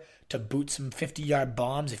Prater to boot some 50-yard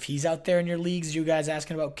bombs. If he's out there in your leagues, you guys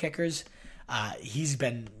asking about kickers, he's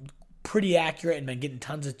been pretty accurate and been getting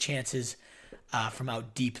tons of chances from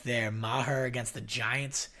out deep there. Maher against the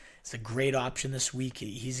Giants. It's a great option this week.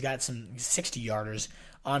 He's got some 60-yarders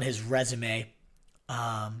on his resume.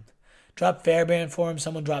 Drop Fairbairn for him.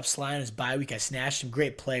 Someone dropped Sly on his bye week. I snatched him.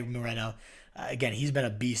 Great play, Moreno. Again, he's been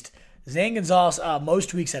a beast. Zane Gonzalez,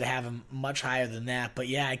 most weeks I'd have him much higher than that. But,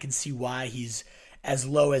 yeah, I can see why he's as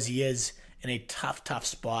low as he is in a tough, tough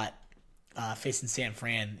spot facing San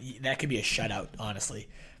Fran. That could be a shutout, honestly,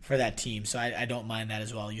 for that team. So I don't mind that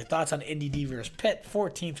as well. Your thoughts on Indy D versus Pitt?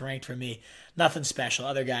 14th ranked for me. Nothing special.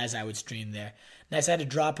 Other guys I would stream there. Nice. I had to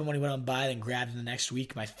drop him when he went on by, then grabbed him the next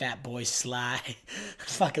week. My Fat Boy Sly. I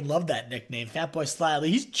fucking love that nickname. Fat Boy Sly.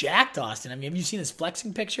 He's jacked, Austin. I mean, have you seen his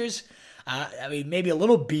flexing pictures? I mean, maybe a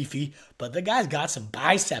little beefy, but the guy's got some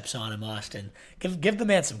biceps on him, Austin. Give the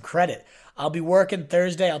man some credit. I'll be working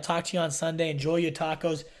Thursday. I'll talk to you on Sunday. Enjoy your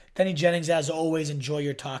tacos. Denny Jennings, as always, enjoy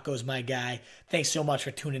your tacos, my guy. Thanks so much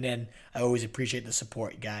for tuning in. I always appreciate the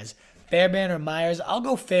support, guys. Fairbairn or Myers? I'll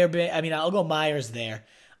go Fairbairn. I'll go Myers there.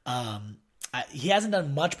 He hasn't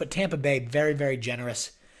done much, but Tampa Bay, very, very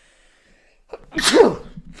generous.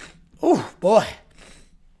 Oh, boy.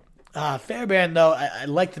 Fairbairn, though, I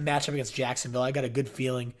like the matchup against Jacksonville. I got a good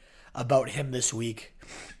feeling about him this week.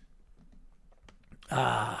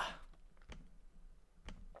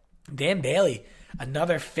 Dan Bailey,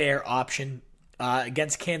 another fair option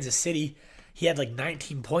against Kansas City. He had like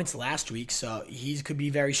 19 points last week, so he could be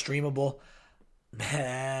very streamable.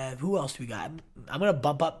 Who else do we got? I'm going to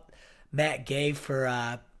bump up Matt Gay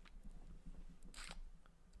for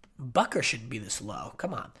Bucker shouldn't be this low.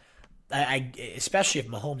 Come on. I especially if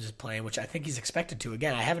Mahomes is playing, which I think he's expected to.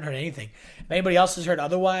 Again, I haven't heard anything. If anybody else has heard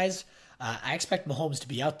otherwise, I expect Mahomes to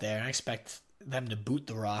be out there, and I expect them to boot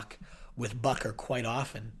the rock with Bucker quite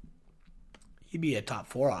often. He'd be a top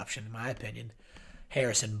 4 option, in my opinion.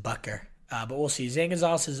 Harrison, Bucker. But we'll see. Zane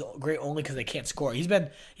Gonzalez is great only because they can't score. He's the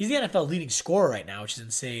NFL leading scorer right now, which is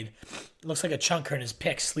insane. Looks like a chunker in his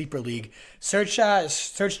pick, sleeper league. Search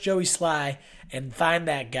Joey Sly and find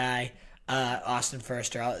that guy, Austin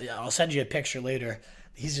Firster. I'll send you a picture later.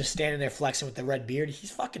 He's just standing there flexing with the red beard.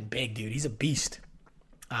 He's fucking big, dude. He's a beast.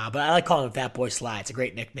 But I like calling him Fat Boy Sly. It's a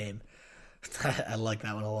great nickname. I like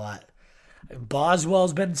that one a lot.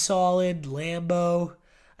 Boswell's been solid. Lambo.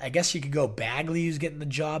 I guess you could go Bagley, who's getting the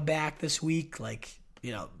job back this week.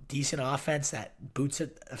 Decent offense that boots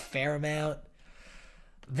it a fair amount.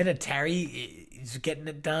 Vinatieri is getting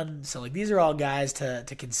it done. So, these are all guys to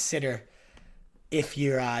consider if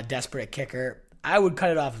you're desperate at kicker. I would cut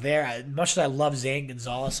it off there. As much as I love Zane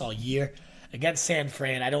Gonzalez all year, against San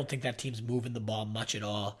Fran, I don't think that team's moving the ball much at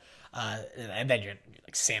all. And then you're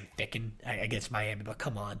like Sam Ficken against Miami, but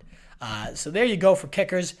come on. So there you go for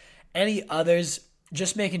kickers. Any others?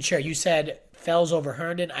 Just making sure. You said Fells over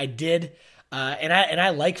Herndon. I did. And I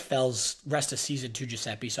like Fells rest of season too,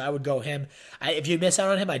 Giuseppe, so I would go him. If you miss out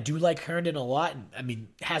on him, I do like Herndon a lot. And,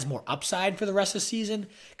 has more upside for the rest of the season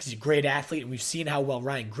because he's a great athlete, and we've seen how well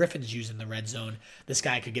Ryan Griffin's using the red zone. This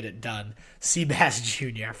guy could get it done. Seabass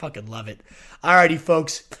Jr., I fucking love it. Alrighty,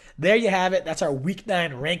 folks. There you have it. That's our Week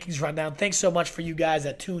 9 rankings rundown. Thanks so much for you guys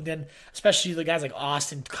that tuned in, especially the guys like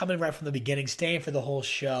Austin coming right from the beginning, staying for the whole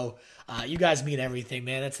show. You guys mean everything,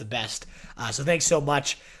 man. That's the best. So thanks so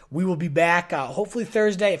much. We will be back hopefully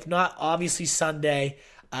Thursday. If not, obviously Sunday.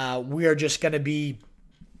 We are just going to be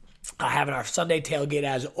having our Sunday tailgate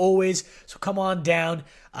as always. So come on down.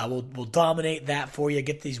 We'll dominate that for you.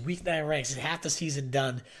 Get these Week 9 ranks. It's half the season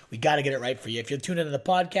done. We got to get it right for you. If you're tuned into the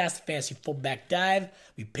podcast, the Fantasy Fullback Dive,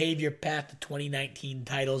 we pave your path to 2019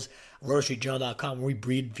 titles. RotoStreetJournal.com, where we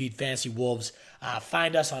breed and feed fantasy wolves.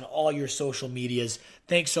 Find us on all your social medias.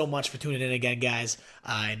 Thanks so much for tuning in again, guys.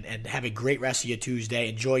 And have a great rest of your Tuesday.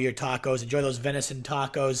 Enjoy your tacos. Enjoy those venison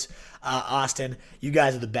tacos. Austin, you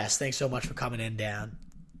guys are the best. Thanks so much for coming in down.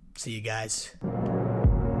 See you guys.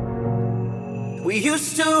 We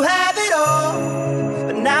used to have it all,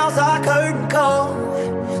 but now's our curtain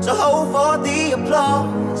call. So hold for the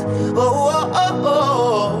applause. Oh, oh, oh,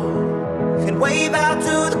 oh. And wave out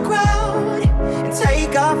to the crowd and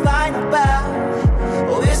take our final bow.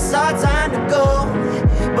 Oh, it's our time to go,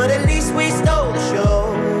 but at least we stole the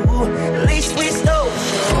show. At least we stole the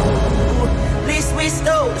show. At least we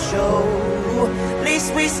stole the show. At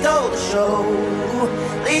least we stole the show.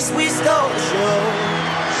 At least we stole the show.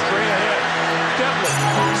 Straight ahead.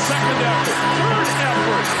 Devlin, second effort, third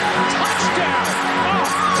effort, touchdown.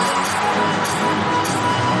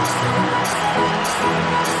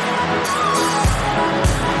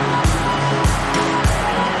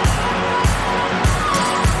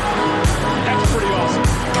 That's pretty awesome.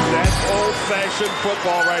 That's old-fashioned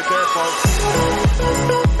football right there,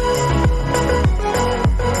 folks.